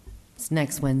 It's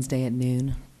next Wednesday at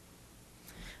noon.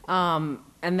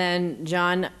 And then,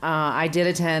 John, I did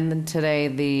attend today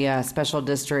the special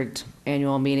district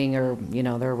annual meeting, or,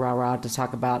 their rah-rah to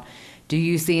talk about. Do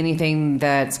you see anything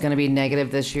that's going to be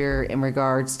negative this year in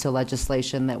regards to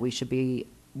legislation that we should be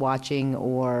watching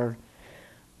or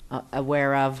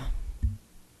aware of?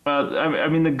 I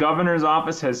mean, the governor's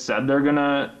office has said they're going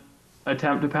to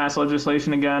attempt to pass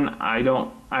legislation again. I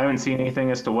haven't seen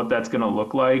anything as to what that's going to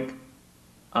look like.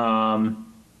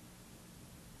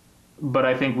 But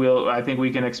I think we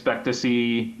can expect to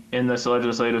see in this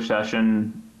legislative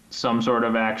session some sort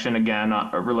of action again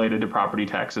related to property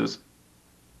taxes.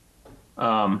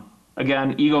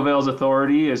 Again, EagleVail's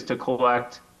authority is to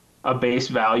collect a base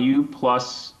value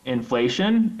plus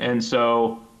inflation, and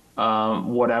so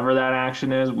whatever that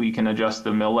action is, we can adjust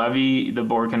the mill levy. The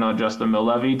board can adjust the mill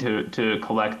levy to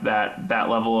collect that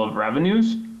level of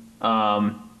revenues.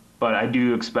 But I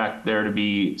do expect there to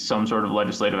be some sort of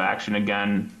legislative action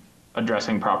again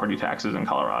addressing property taxes in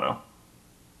Colorado.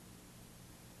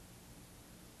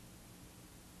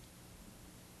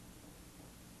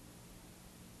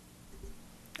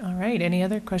 All right. Any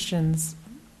other questions?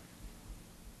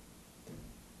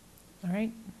 All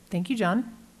right. Thank you, John.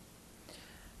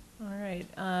 All right.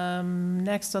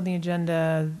 Next on the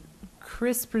agenda,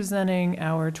 Chris presenting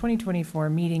our 2024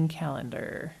 meeting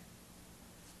calendar.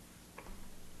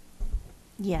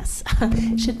 Yes,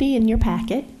 it should be in your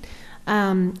packet.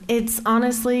 It's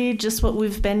honestly just what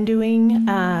we've been doing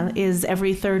is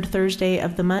every third Thursday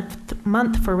of the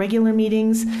month for regular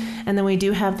meetings, and then we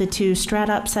do have the 2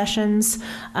 strat-up sessions.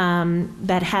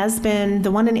 That has been,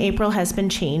 the one in April has been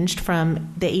changed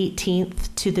from the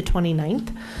 18th to the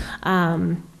 29th.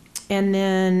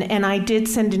 And I did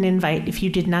send an invite. If you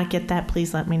did not get that,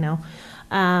 please let me know.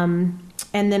 And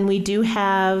then we do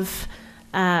have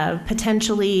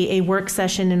potentially a work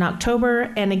session in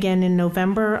October and again in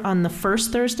November on the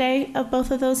first Thursday of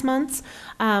both of those months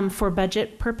for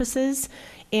budget purposes.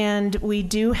 And we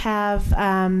do have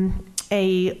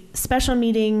a special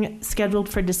meeting scheduled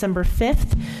for December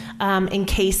 5th in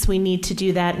case we need to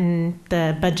do that and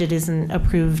the budget isn't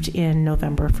approved in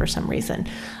November for some reason.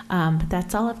 But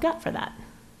that's all I've got for that.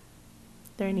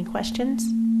 Are there any questions?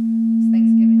 It's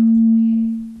Thanksgiving on the 28th.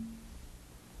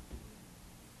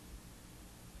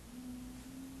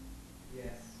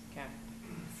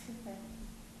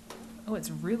 Oh, it's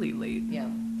really late. Yeah.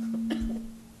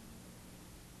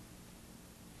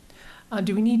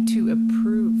 Do we need to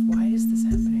approve? Why is this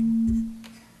happening?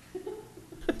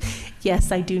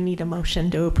 Yes, I do need a motion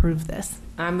to approve this.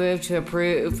 I move to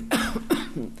approve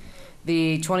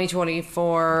the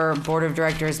 2024 Board of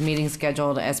Directors meeting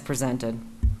scheduled as presented.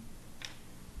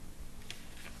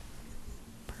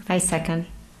 I second.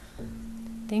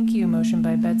 Thank you. Motion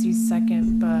by Betsy,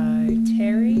 second by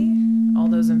Terry. All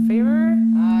those in favor?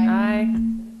 Aye.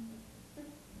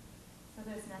 So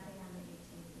there's nothing on the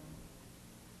 18th?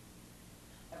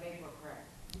 I think we're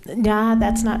correct. Nah,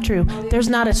 that's not true. There's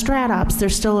not a strat ops.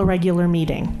 There's still a regular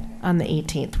meeting on the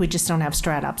 18th. We just don't have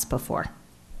strat ops before.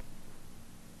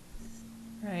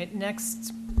 All right,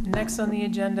 next on the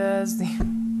agenda is the,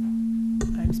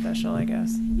 I'm special, I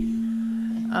guess.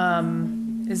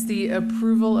 Is the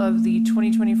approval of the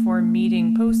 2024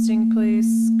 meeting posting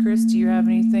place. Chris, do you have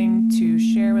anything to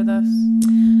share with us?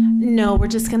 No, we're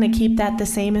just going to keep that the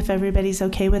same if everybody's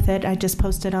okay with it. I just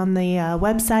post it on the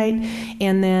website,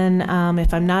 and then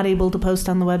if I'm not able to post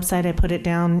on the website, I put it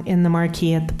down in the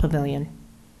marquee at the pavilion,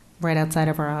 right outside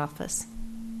of our office.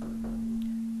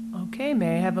 Okay,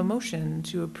 may I have a motion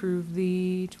to approve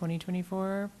the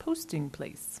 2024 posting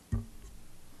place?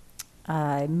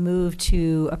 I move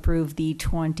to approve the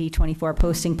 2024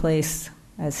 posting place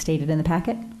as stated in the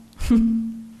packet.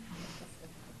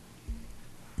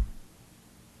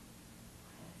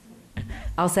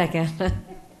 I'll second.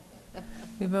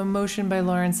 We have a motion by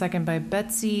Lauren, second by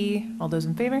Betsy. All those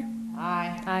in favor?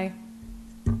 Aye.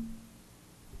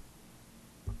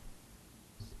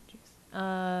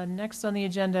 Aye. Next on the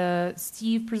agenda,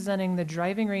 Steve presenting the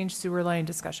driving range sewer line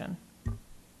discussion.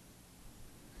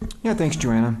 Yeah, thanks,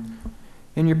 Joanna.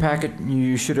 In your packet,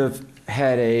 you should have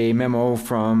had a memo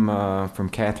from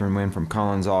Catherine Wynn from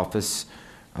Colin's office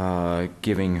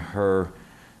giving her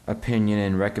opinion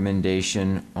and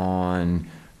recommendation on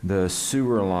the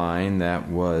sewer line that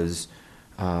was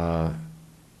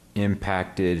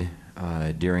impacted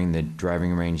during the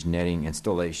driving range netting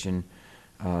installation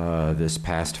this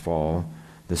past fall.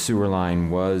 The sewer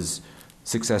line was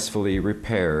successfully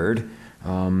repaired.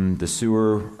 The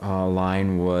sewer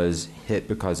line was hit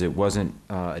because it wasn't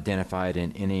identified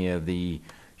in any of the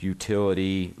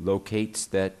utility locates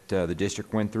that the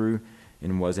district went through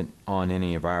and wasn't on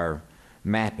any of our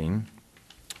mapping.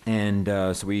 And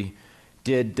so we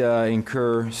did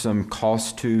incur some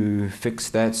costs to fix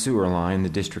that sewer line. The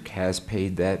district has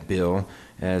paid that bill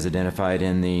as identified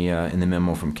in the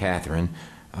memo from Catherine.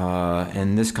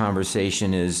 And this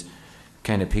conversation is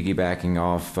kind of piggybacking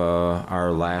off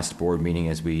our last board meeting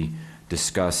as we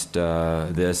discussed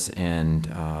this, and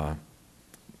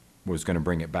was going to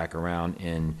bring it back around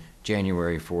in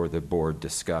January for the board to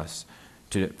discuss.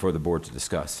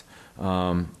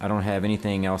 I don't have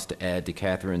anything else to add to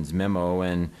Catherine's memo,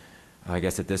 and I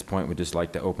guess at this point we'd just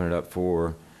like to open it up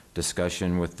for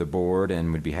discussion with the board,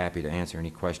 and would be happy to answer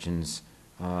any questions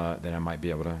that I might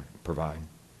be able to provide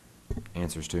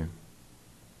answers to.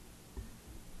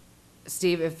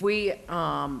 Steve, if we,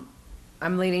 I'm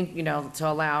leaning, to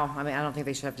allow, I don't think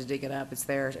they should have to dig it up, it's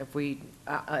theirs. If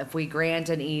we grant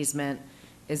an easement,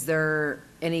 is there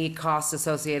any cost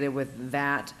associated with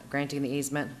that, granting the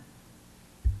easement?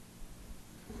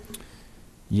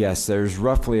 Yes, there's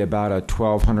roughly about a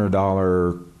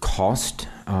 $1,200 cost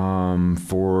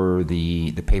for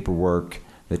the paperwork,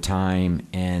 the time,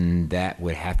 and that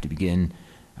would have to begin,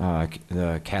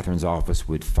 Catherine's office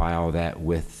would file that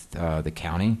with the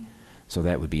county. So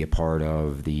that would be a part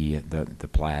of the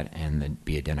plat and then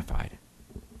be identified.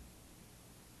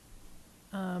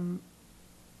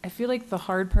 I feel like the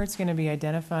hard part's going to be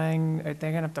identifying, they're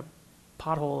going to have to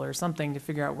pothole or something to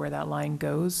figure out where that line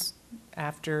goes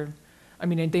after. I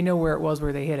mean, they know where it was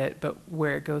where they hit it, but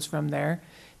where it goes from there.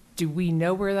 Do we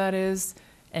know where that is?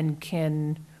 And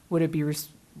would it be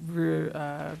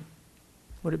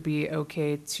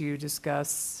okay to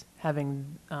discuss having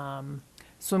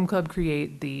Swim Club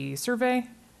create the survey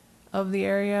of the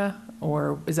area,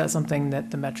 or is that something that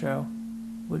the Metro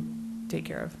would take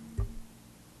care of?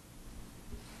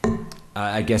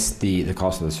 I guess the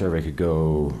cost of the survey could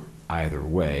go either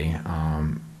way.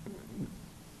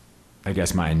 I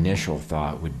guess my initial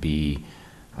thought would be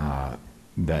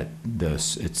that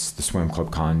it's the Swim Club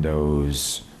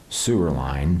condos sewer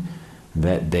line,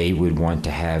 that they would want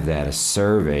to have that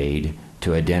surveyed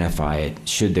to identify it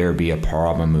should there be a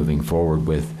problem moving forward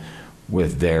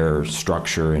with their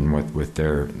structure and with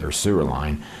their sewer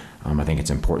line. I think it's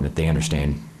important that they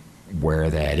understand where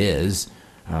that is,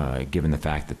 given the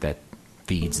fact that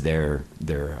feeds their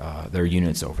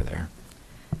units over there.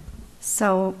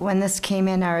 So when this came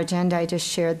in our agenda, I just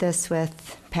shared this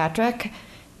with Patrick,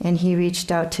 and he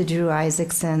reached out to Drew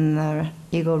Isaacson, the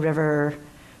Eagle River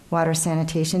Water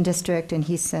Sanitation District, and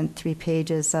he sent 3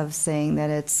 pages of saying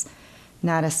that it's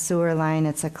not a sewer line,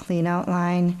 it's a clean-out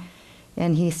line.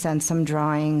 And he sent some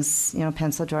drawings,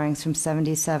 pencil drawings from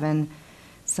 77.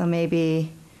 So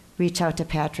maybe reach out to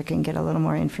Patrick and get a little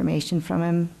more information from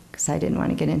him, because I didn't want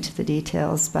to get into the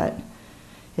details, but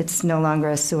it's no longer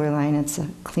a sewer line, it's a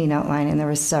clean-out line, and there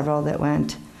were several that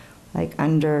went like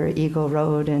under Eagle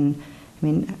Road, and I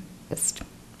mean, it's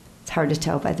hard to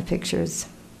tell by the pictures.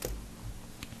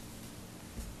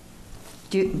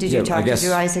 Did you talk to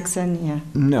Drew Isaacson? Yeah.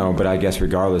 No, but I guess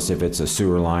regardless if it's a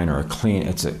sewer line or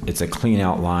it's a clean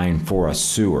out line for a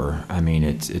sewer. I mean,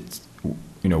 it's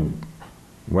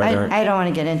whether I don't want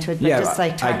to get into it, but just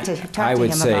like talk to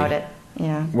him about it.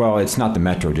 Yeah. Well, it's not the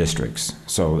metro districts,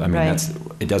 so I mean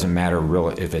it doesn't matter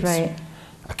really if it's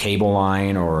a cable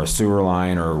line or a sewer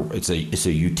line, or it's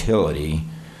a utility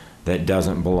that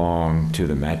doesn't belong to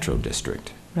the metro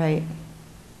district. Right.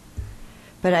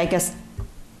 But I guess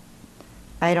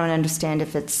I don't understand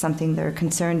if it's something they're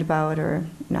concerned about or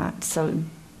not. So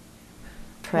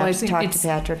perhaps talk to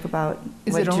Patrick about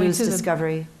what Drew's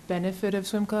discovery. Benefit of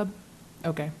swim club?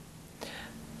 Okay.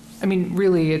 I mean,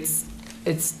 really, it's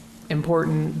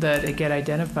important that it get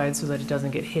identified so that it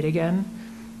doesn't get hit again.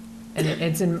 And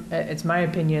it's my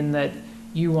opinion that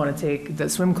the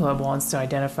swim club wants to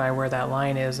identify where that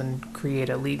line is and create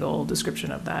a legal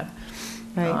description of that.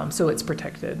 Right. So it's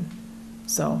protected.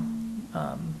 So,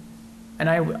 and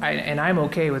I'm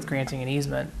okay with granting an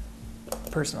easement,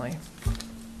 personally.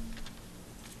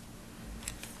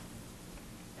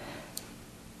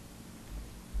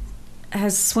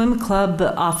 Has Swim Club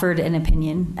offered an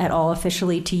opinion at all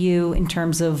officially to you in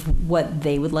terms of what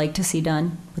they would like to see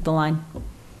done with the line?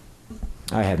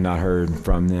 I have not heard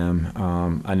from them.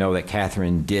 I know that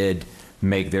Catherine did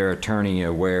make their attorney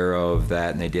aware of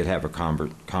that, and they did have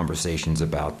conversations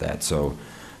about that. So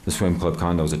the Swim Club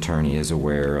Condo's attorney is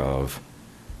aware of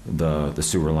the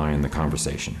sewer line and the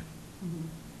conversation.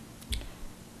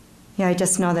 Yeah, I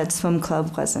just know that Swim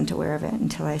Club wasn't aware of it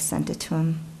until I sent it to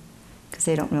him, because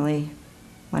they don't really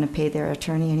want to pay their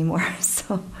attorney anymore.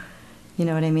 So, you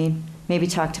know what I mean? Maybe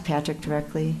talk to Patrick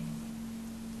directly,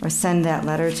 or send that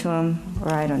letter to him,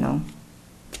 or I don't know.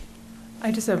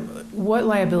 I just have, what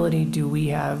liability do we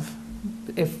have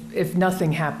if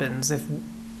nothing happens? If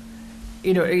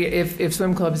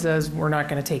Swim Club says we're not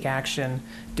going to take action,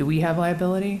 do we have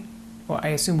liability? Well, I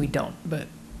assume we don't, but.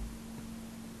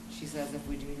 She says if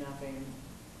we do nothing,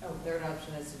 third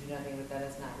option is to do nothing, but that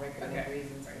is not recommended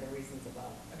reasons for the reasons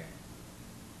above. Okay.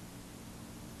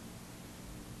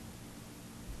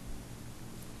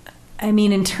 I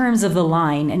mean, in terms of the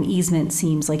line, an easement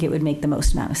seems like it would make the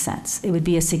most amount of sense. It would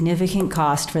be a significant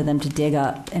cost for them to dig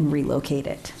up and relocate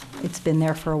it. It's been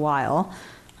there for a while.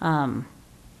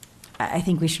 I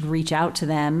think we should reach out to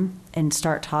them and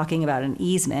start talking about an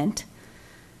easement.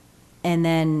 And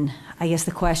then I guess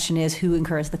the question is, who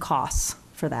incurs the costs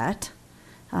for that?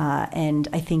 And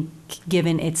I think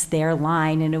given it's their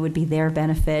line and it would be their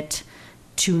benefit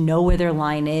to know where their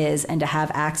line is and to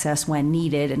have access when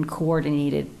needed and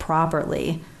coordinated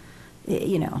properly,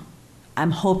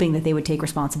 I'm hoping that they would take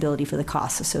responsibility for the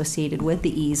costs associated with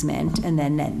the easement, and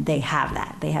then they have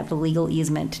that. They have the legal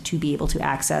easement to be able to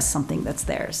access something that's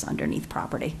theirs underneath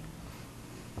property.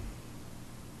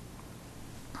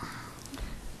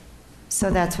 So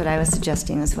that's what I was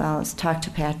suggesting as well, is talk to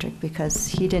Patrick, because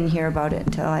he didn't hear about it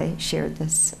until I shared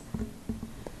this.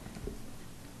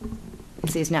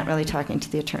 Because he's not really talking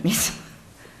to the attorneys.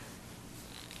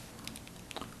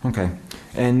 Okay.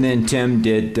 And then Tim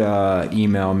did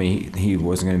email me. He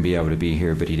wasn't going to be able to be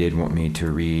here, but he did want me to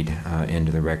read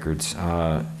into the records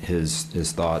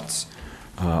his thoughts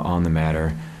on the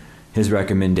matter. His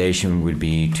recommendation would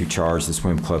be to charge the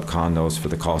swim club condos for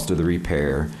the cost of the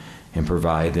repair and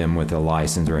provide them with a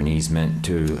license or an easement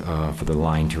for the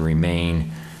line to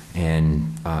remain,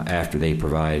 and after they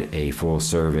provide a full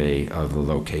survey of the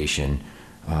location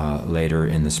later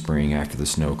in the spring after the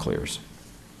snow clears.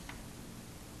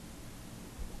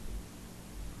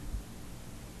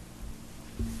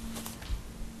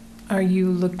 Are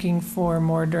you looking for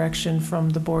more direction from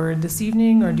the board this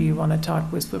evening, or do you want to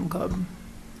talk with Swim Club?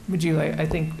 I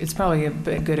think it's probably a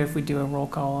bit good if we do a roll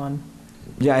call on.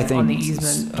 Yeah, I think on the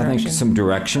easement direction. I think some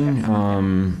direction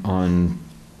on,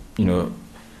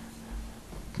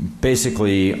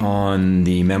 basically on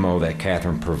the memo that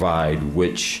Catherine provided,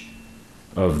 which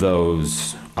of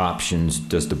those options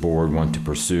does the board want to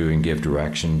pursue, and give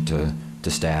direction to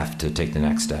staff to take the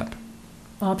next step?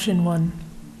 Option 1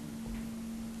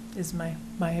 is my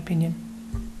opinion.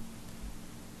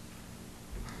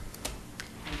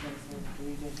 I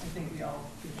think we all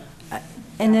do that.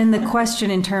 And then the question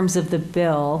in terms of the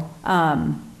bill,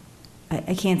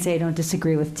 I can't say I don't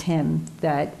disagree with Tim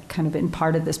that kind of in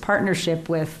part of this partnership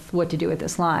with what to do with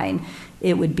this line,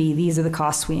 it would be these are the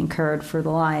costs we incurred for the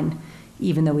line,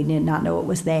 even though we did not know it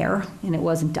was there and it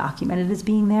wasn't documented as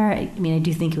being there. I mean, I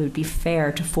do think it would be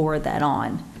fair to forward that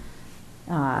on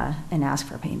and ask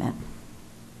for payment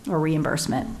or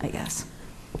reimbursement, I guess.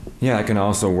 Yeah, I can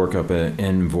also work up an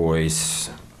invoice,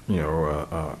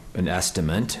 an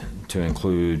estimate to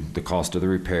include the cost of the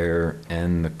repair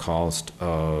and the cost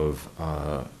of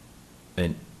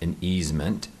an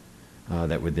easement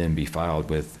that would then be filed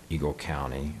with Eagle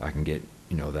County. I can get,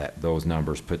 those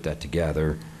numbers, put that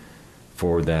together,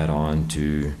 forward that on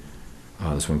to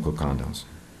the Swim Club condos.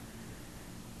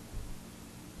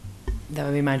 That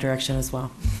would be my direction as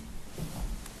well.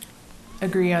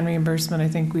 Agree on reimbursement. I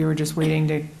think we were just waiting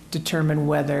to determine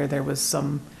whether there was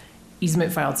some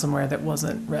easement filed somewhere that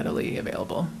wasn't readily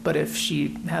available. But if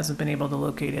she hasn't been able to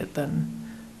locate it,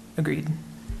 then agreed.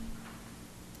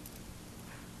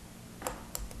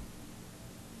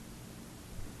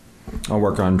 I'll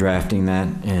work on drafting that,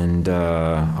 and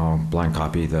I'll blind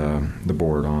copy the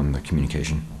board on the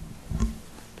communication.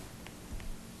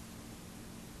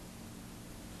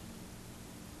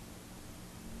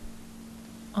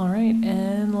 All right,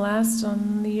 and last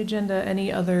on the agenda,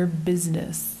 any other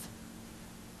business?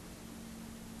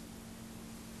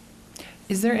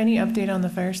 Is there any update on the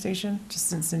fire station? Just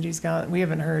since Cindy's got, we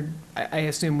haven't heard, I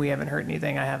assume we haven't heard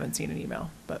anything. I haven't seen an email,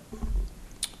 but.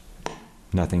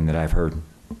 Nothing that I've heard.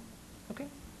 Okay.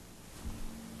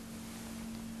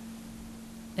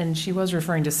 And she was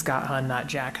referring to Scott Hun, not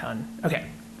Jack Hun. Okay,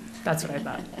 that's what I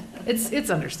thought. It's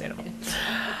understandable.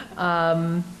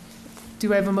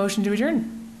 Do I have a motion to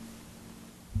adjourn?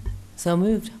 So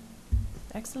moved.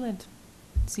 Excellent.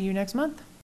 See you next month.